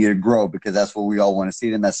continue to grow because that's what we all want to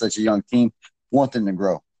see them as such a young team. Want them to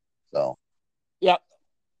grow. So, yep,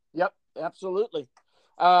 absolutely.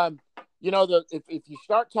 If you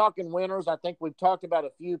start talking winners, I think we've talked about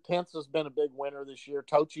a few. Pence has been a big winner this year.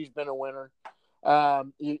 Tochi's been a winner.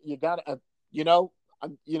 You got to,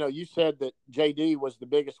 you said that JD was the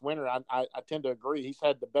biggest winner. I tend to agree. He's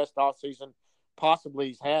had the best offseason possibly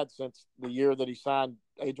he's had since the year that he signed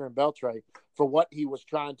Adrian Beltre for what he was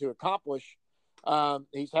trying to accomplish.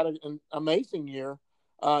 He's had an amazing year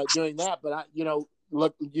doing that. But,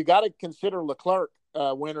 look, you got to consider Leclerc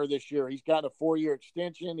winner this year. He's got a 4-year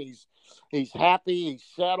extension. He's happy. He's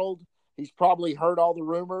settled. He's probably heard all the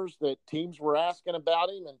rumors that teams were asking about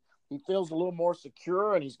him, and he feels a little more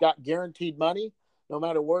secure, and he's got guaranteed money no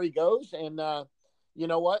matter where he goes. And you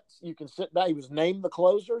know what? You can sit back. He was named the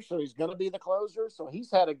closer, so he's going to be the closer. So he's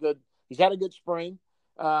had a good spring,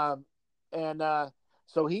 so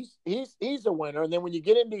he's a winner. And then when you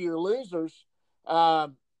get into your losers,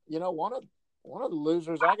 one of the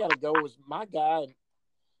losers I got to go is my guy.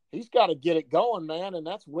 He's got to get it going, man, and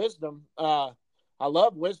that's Wisdom. I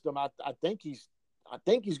love Wisdom. I think he's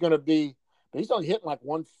going to be. He's only hitting like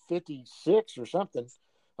 156 or something.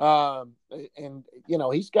 And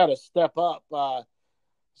he's got to step up.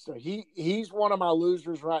 So he's one of my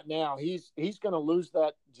losers right now. He's going to lose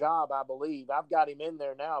that job, I believe. I've got him in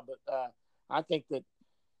there now, but I think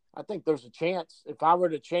there's a chance. If I were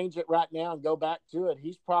to change it right now and go back to it,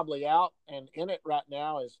 he's probably out, and in it right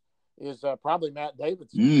now is probably Matt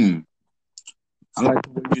Davidson. I like the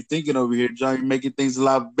way you're thinking over here, John. You're making things a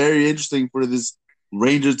lot very interesting for this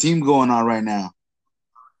Ranger team going on right now.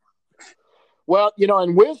 Well,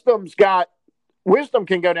 and Wisdom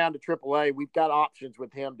can go down to AAA. We've got options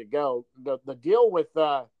with him to go. The deal with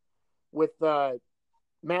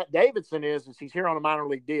Matt Davidson is he's here on a minor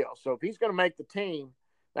league deal. So if he's going to make the team,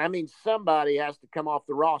 that means somebody has to come off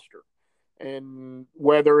the roster. And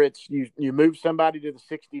whether it's you move somebody to the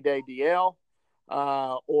 60-day DL,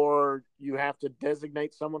 or you have to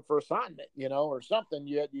designate someone for assignment, or something,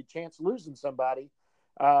 you chance losing somebody.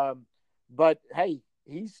 But hey,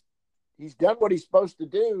 he's done what he's supposed to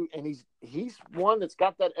do, and he's one that's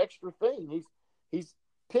got that extra thing. He's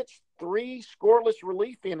pitched 3 scoreless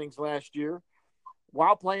relief innings last year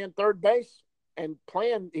while playing third base and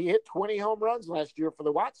he hit 20 home runs last year for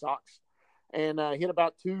the White Sox, and hit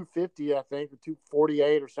about 250, I think, or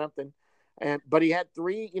 248 or something. But he had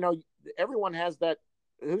 3. Everyone has that.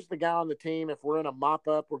 Who's the guy on the team? If we're in a mop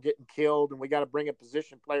up, we're getting killed, and we got to bring a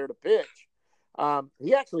position player to pitch.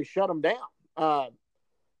 He actually shut him down.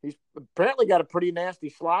 He's apparently got a pretty nasty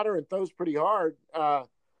slider and throws pretty hard.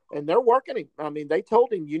 And they're working him. I mean, they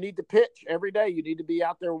told him you need to pitch every day. You need to be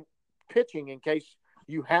out there pitching in case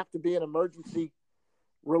you have to be an emergency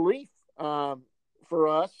relief for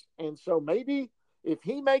us. And so maybe if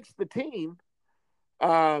he makes the team,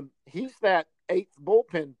 he's that 8th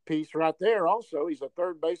bullpen piece right there. Also, he's a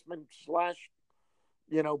third baseman /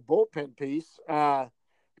 bullpen piece.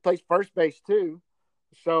 He plays first base too.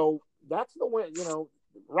 So that's the win.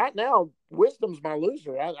 Right now, Wisdom's my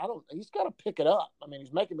loser. He's got to pick it up. I mean,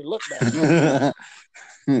 he's making me look bad.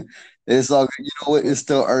 It's all good. You know what? It's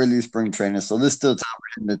still early spring training, so there's still time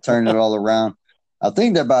for him to turn it all around. I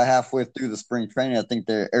think they're about halfway through the spring training. I think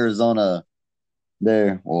they're Arizona.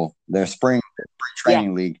 Their spring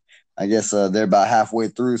training league. I guess they're about halfway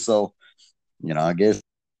through. So, I guess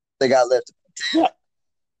they got left. 10.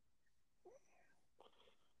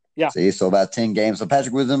 Yeah. See, so about 10 games. So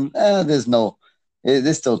Patrick Wisdom,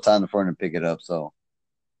 there's still time for him to pick it up. So.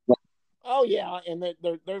 Oh yeah, and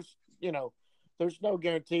there's no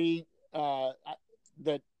guarantee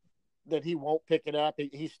that he won't pick it up.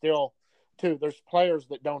 He's still too. There's players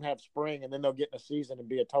that don't have spring, and then they'll get in a season and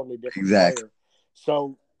be a totally different player.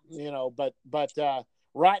 So but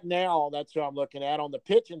right now that's what I'm looking at. On the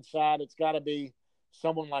pitching side, it's got to be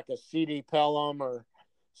someone like a C.D. Pelham or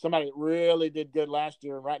somebody that really did good last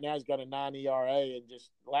year. And right now he's got a 9 ERA, and just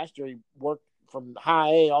last year he worked from high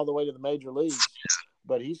A all the way to the major leagues.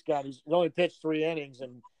 But he's only pitched 3 innings,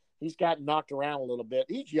 and he's gotten knocked around a little bit.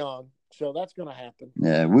 He's young, so that's going to happen.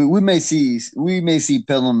 Yeah, we may see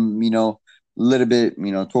Pelham, a little bit,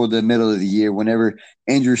 toward the middle of the year, whenever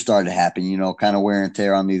injuries start to happen, kind of wear and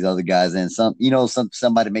tear on these other guys, and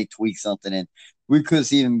somebody may tweak something, and we could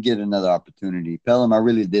see him get another opportunity. Pelham, I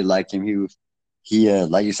really did like him. he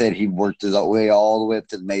like you said, he worked his way all the way up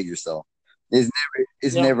to the major. So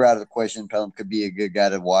it's never out of the question. Pelham could be a good guy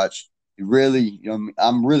to watch. He really,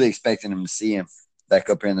 I'm really expecting him to see him back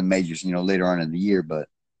up here in the majors, later on in the year. But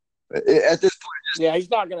at this point, he's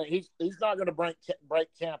not gonna break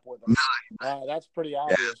camp with him. That's pretty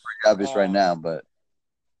obvious. Yeah, pretty obvious right now. But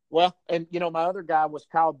and my other guy was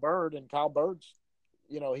Kyle Bird, and Kyle Bird's,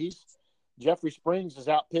 he's Jeffrey Springs is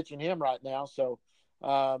out pitching him right now, so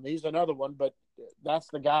he's another one. But that's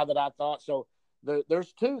the guy that I thought. So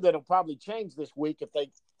there's two that'll probably change this week if they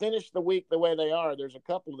finish the week the way they are. There's a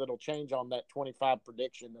couple that'll change on that 25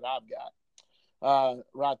 prediction that I've got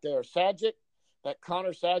right there. Sajic, that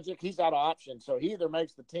Connor Sajic, he's out of option, so he either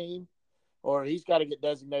makes the team or he's got to get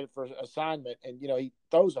designated for assignment. And he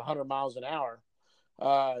throws 100 miles an hour,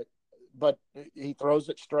 but he throws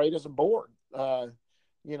it straight as a board.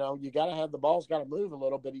 You got to have the ball's got to move a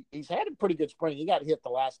little bit. He's had a pretty good spring. He got hit the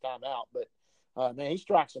last time out, but man, he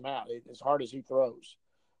strikes him out as hard as he throws.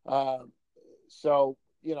 So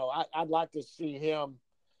I'd like to see him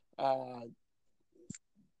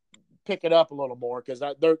pick it up a little more, because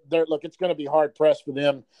they're look, it's going to be hard pressed for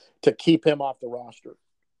them to keep him off the roster.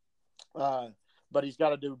 But he's got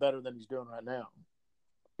to do better than he's doing right now.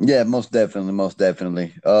 Yeah, most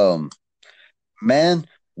definitely. Man,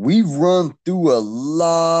 we've run through a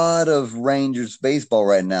lot of Rangers baseball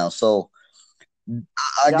right now. So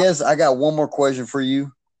I guess I got one more question for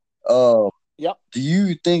you. Yep. Do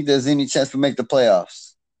you think there's any chance we make the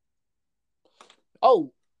playoffs?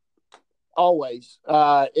 Oh, always.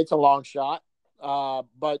 It's a long shot.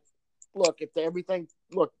 But look,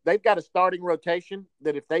 they've got a starting rotation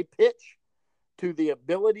that if they pitch to the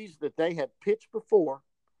abilities that they have pitched before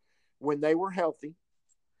when they were healthy,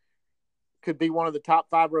 could be one of the top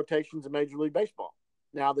 5 rotations in Major League Baseball.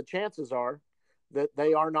 Now, the chances are that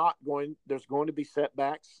they are not going – there's going to be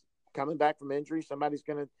setbacks coming back from injury. Somebody's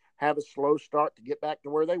going to have a slow start to get back to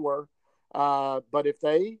where they were. But if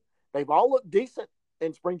they've all looked decent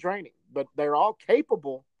in spring training, but they're all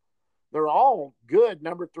capable. They're all good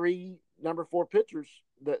number 3, number 4 pitchers.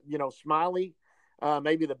 Smiley,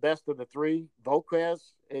 maybe the best of the 3. Volquez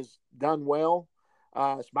has done well.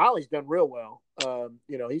 Smiley's done real well.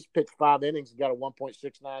 He's pitched 5 innings and got a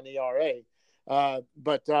 1.69 ERA.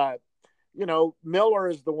 But Miller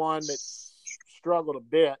is the one that struggled a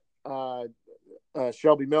bit,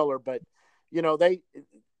 Shelby Miller. But,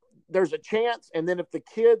 there's a chance. And then if the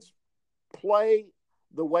kids play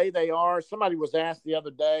the way they are, somebody was asked the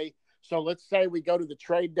other day, so let's say we go to the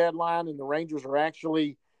trade deadline and the Rangers are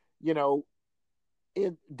actually,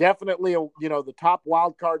 definitely, the top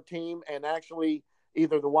wild card team, and actually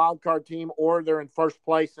either the wild card team or they're in first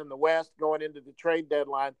place in the West going into the trade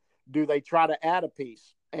deadline, do they try to add a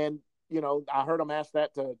piece? And, I heard them ask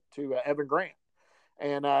that to Evan Grant.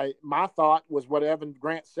 And my thought was what Evan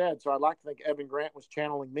Grant said. So I'd like to think Evan Grant was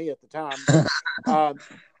channeling me at the time.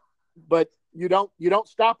 But you don't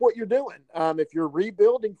stop what you're doing. If you're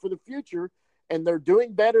rebuilding for the future and they're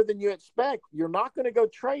doing better than you expect, you're not going to go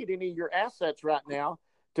trade any of your assets right now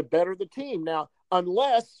to better the team. Now,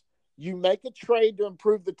 unless you make a trade to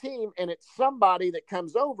improve the team and it's somebody that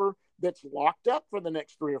comes over that's locked up for the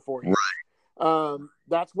next 3 or 4 years.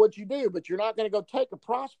 That's what you do. But you're not going to go take a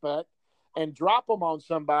prospect and drop them on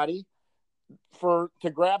somebody to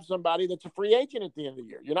grab somebody that's a free agent at the end of the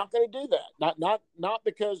year. You're not going to do that. Not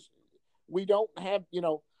because we don't have,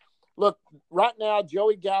 look, right now,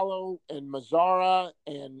 Joey Gallo and Mazzara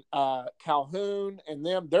and Calhoun and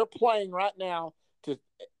them, they're playing right now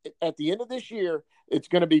at the end of this year. It's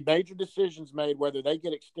going to be major decisions made, whether they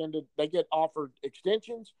get offered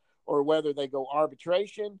extensions, or whether they go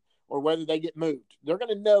arbitration, or whether they get moved. They're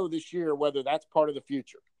going to know this year whether that's part of the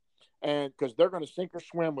future. And because they're going to sink or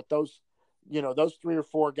swim with those 3 or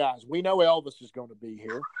 4 guys. We know Elvis is going to be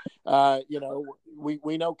here.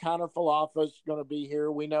 We know Connor Falafa is going to be here.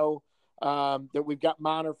 We know that we've got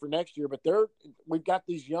Minor for next year, but we've got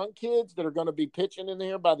these young kids that are going to be pitching in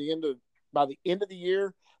there by the end of the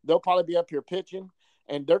year. They'll probably be up here pitching,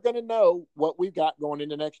 and they're going to know what we've got going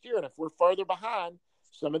into next year. And if we're further behind,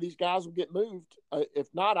 some of these guys will get moved. If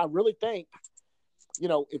not, I really think,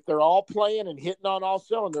 if they're all playing and hitting on all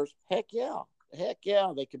cylinders, heck yeah,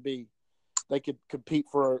 they could compete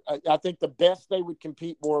for. I think the best they would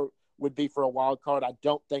compete for would be for a wild card. I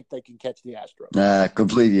don't think they can catch the Astros. I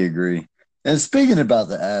completely agree. And speaking about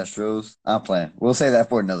the Astros, I'm playing. We'll say that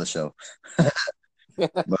for another show.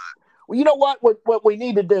 Well, you know what we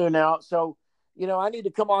need to do now. So, I need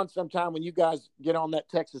to come on sometime when you guys get on that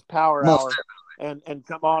Texas Power Hour and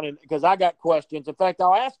come on, because I got questions. In fact,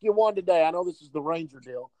 I'll ask you one today. I know this is the Ranger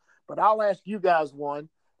deal, but I'll ask you guys one.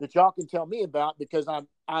 that y'all can tell me about, because I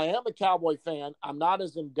am a Cowboy fan. I'm not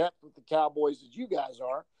as in depth with the Cowboys as you guys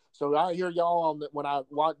are. So I hear y'all on when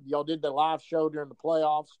y'all did the live show during the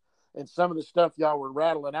playoffs, and some of the stuff y'all were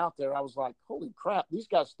rattling out there. I was like, holy crap, these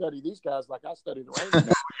guys study these guys like I studied the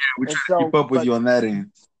Rangers. We try to keep up with you on that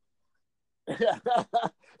end.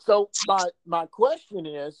 So my question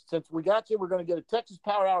is, since we got you, we're going to get a Texas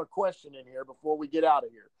Power Hour question in here before we get out of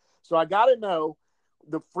here. So I got to know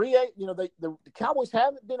the the Cowboys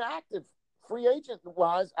haven't been active free agent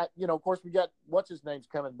wise. Of course we got what's his name's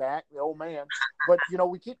coming back, the old man, but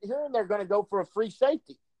we keep hearing they're going to go for a free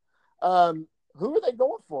safety. Who are they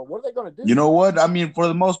going for? What are they going to do? You know what? I mean, for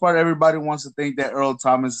the most part, everybody wants to think that Earl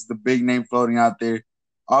Thomas is the big name floating out there.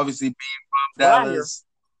 Obviously, being from Dallas,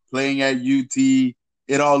 playing at UT,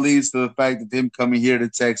 it all leads to the fact that him coming here to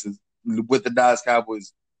Texas with the Dallas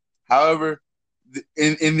Cowboys. However,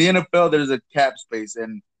 in the NFL, there's a cap space,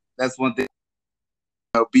 and that's one thing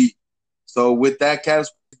beat. So with that cap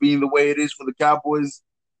space being the way it is for the Cowboys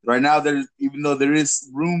right now, even though there is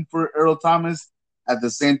room for Earl Thomas, at the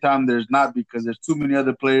same time there's not, because there's too many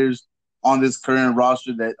other players on this current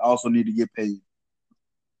roster that also need to get paid.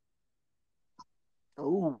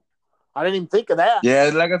 Oh, I didn't even think of that.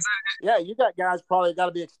 Yeah, like I said. Yeah, you got guys probably got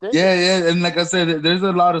to be extended. Yeah, and like I said, there's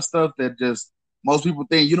a lot of stuff that just most people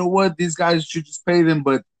think, you know what, these guys should just pay them,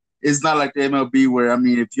 but it's not like the MLB where, I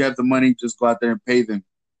mean, if you have the money, just go out there and pay them.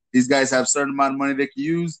 These guys have a certain amount of money they can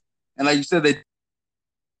use, and like you said,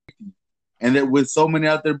 and that with so many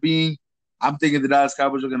out there I'm thinking the Dallas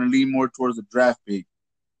Cowboys are going to lean more towards the draft pick.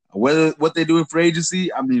 What they do in free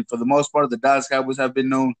agency, I mean, for the most part, the Dallas Cowboys have been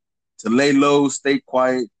known to lay low, stay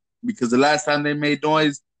quiet, because the last time they made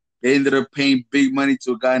noise, they ended up paying big money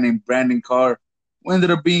to a guy named Brandon Carr, who ended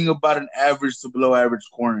up being about an average to below average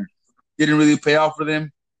corner. Didn't really pay off for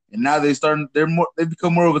them, and now they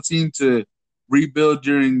become more of a team to rebuild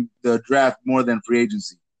during the draft more than free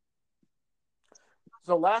agency.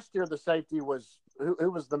 So last year the safety was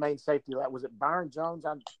who was the main safety? Was it Byron Jones?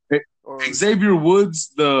 Xavier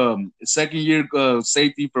Woods, the second-year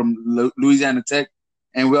safety from Louisiana Tech,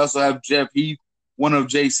 and we also have Jeff Heath, one of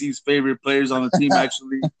JC's favorite players on the team,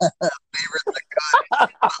 actually.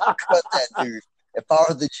 Cut that dude. If I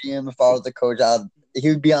was the GM, if I was the coach, he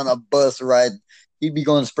would be on a bus ride. He'd be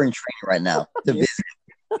going to spring training right now to visit.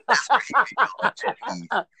 That's where he'd be going, Jeff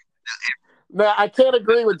Heath. No, I can't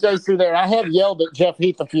agree with JC there. I have yelled at Jeff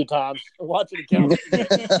Heath a few times watching the Cowboys.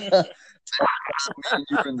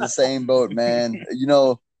 You're in the same boat, man.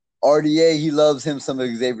 RDA, he loves him some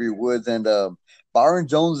of Xavier Woods, and Byron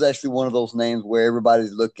Jones is actually one of those names where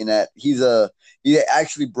everybody's looking at. He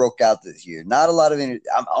actually broke out this year. Not a lot of I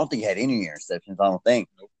don't think he had any interceptions. I don't think,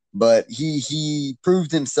 but he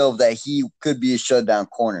proved himself that he could be a shutdown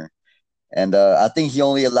corner, and I think he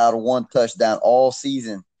only allowed one touchdown all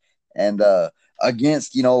season. And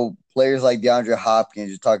against, players like DeAndre Hopkins,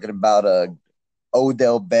 you're talking about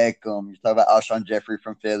Odell Beckham, you're talking about Alshon Jeffrey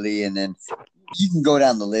from Philly, and then you can go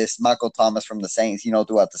down the list, Michael Thomas from the Saints,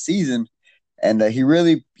 throughout the season. And he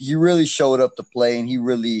really showed up to play, and he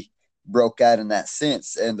really broke out in that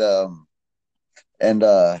sense. And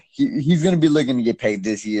he's going to be looking to get paid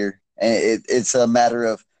this year. And it's a matter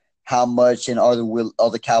of how much, and are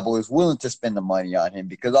the Cowboys willing to spend the money on him?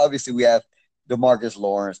 Because obviously we have DeMarcus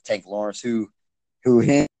Lawrence, Tank Lawrence, who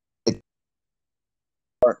him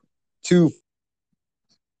two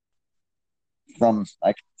from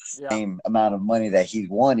like the same amount of money that he's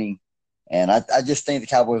wanting. And I just think the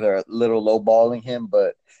Cowboys are a little lowballing him,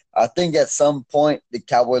 but I think at some point the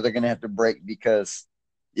Cowboys are going to have to break, because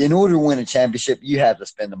in order to win a championship, you have to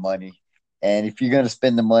spend the money. And if you're going to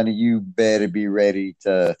spend the money, you better be ready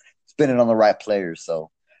to spend it on the right players. So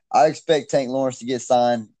I expect Tank Lawrence to get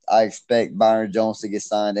signed. I expect Byron Jones to get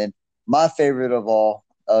signed. And my favorite of all,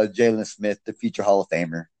 Jalen Smith, the future Hall of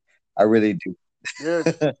Famer. I really do.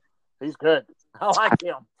 Dude, he's good. I like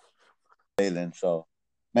him. Jalen, so,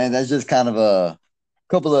 man, that's just kind of a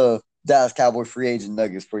couple of Dallas Cowboy free agent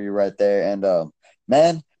nuggets for you right there. And,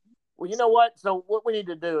 man. Well, you know what? So what we need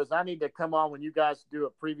to do is I need to come on when you guys do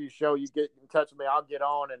a preview show. You get in touch with me. I'll get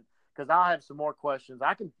on, and because I'll have some more questions.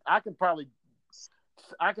 I can probably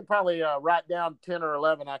write down 10 or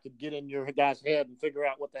 11. I could get in your guy's head and figure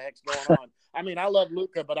out what the heck's going on. I mean, I love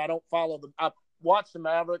Luka, but I don't follow them. I watch the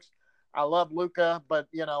Mavericks. I love Luka, but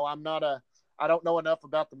I don't know enough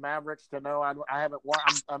about the Mavericks to know. I haven't won.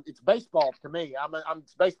 It's baseball to me.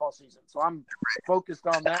 It's baseball season, so I'm focused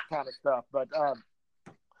on that kind of stuff. But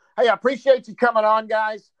hey, I appreciate you coming on,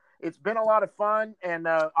 guys. It's been a lot of fun, and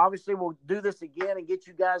obviously we'll do this again and get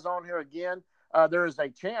you guys on here again. There is a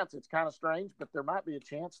chance. It's kind of strange, but there might be a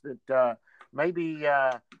chance that maybe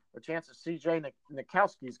a chance that CJ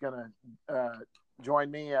Nikowski is going to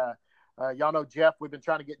join me. Y'all know Jeff. We've been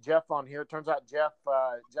trying to get Jeff on here. It turns out Jeff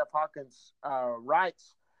Hawkins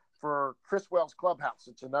writes for Chris Wells Clubhouse.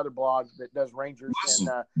 It's another blog that does Rangers, and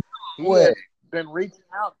he has been reaching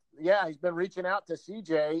out. Yeah, he's been reaching out to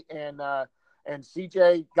CJ, and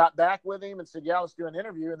CJ got back with him and said, "Yeah, let's do an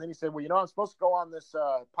interview." And then he said, "Well, I'm supposed to go on this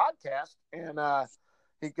podcast," and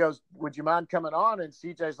he goes, "Would you mind coming on?" And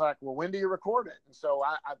CJ's like, "Well, when do you record it?" And so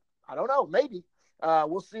I don't know, maybe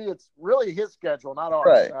we'll see. It's really his schedule, not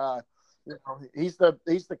ours. Right. He's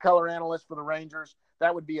the color analyst for the Rangers.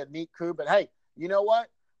 That would be a neat coup. But hey, you know what?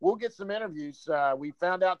 We'll get some interviews. We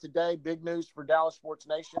found out today, big news for Dallas Sports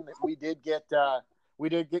Nation, that we did get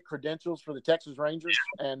credentials for the Texas Rangers,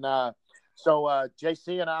 and so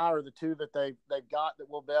JC and I are the two that they've got that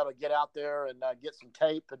we'll be able to get out there and get some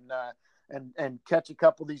tape and catch a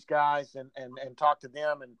couple of these guys and talk to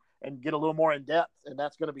them and get a little more in depth, and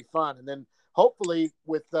that's going to be fun. And then hopefully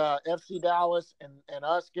with FC Dallas and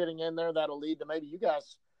us getting in there, that'll lead to maybe you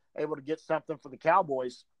guys able to get something for the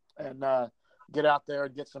Cowboys and get out there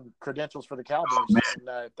and get some credentials for the Cowboys. And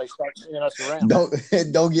if they start seeing us around. Don't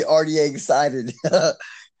get RDA excited.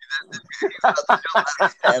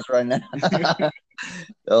 Right now.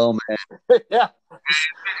 Oh man. Yeah.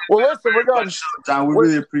 Well, listen, we're going. John, we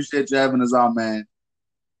really appreciate you having us on, man.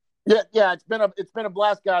 Yeah. It's been a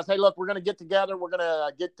blast, guys. Hey, look, we're going to get together. We're going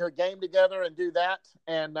to get to a game together and do that,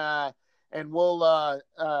 and we'll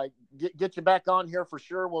get you back on here for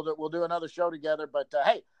sure. We'll do another show together. But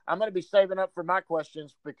hey, I'm going to be saving up for my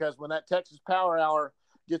questions, because when that Texas Power Hour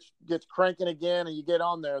gets cranking again and you get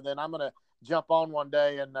on there, then I'm going to jump on one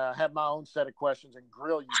day and have my own set of questions and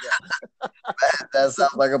grill you guys. That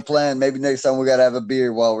sounds like a plan. Maybe next time we got to have a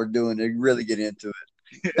beer while we're doing it. Really get into it.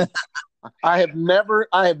 I have never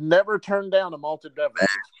turned down a malted beverage.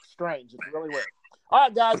 It's strange. It's really weird. All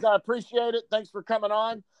right, guys, I appreciate it. Thanks for coming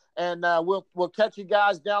on, and we'll catch you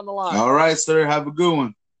guys down the line. All right, sir. Have a good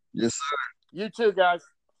one. Yes, sir. You too, guys.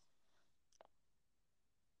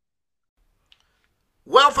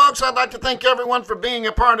 Well, folks, I'd like to thank everyone for being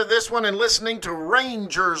a part of this one and listening to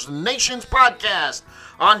Rangers Nation's podcast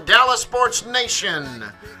on Dallas Sports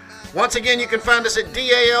Nation. Once again, you can find us at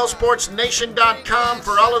dalsportsnation.com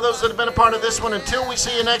for all of those that have been a part of this one. Until we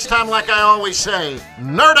see you next time, like I always say,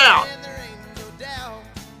 nerd out!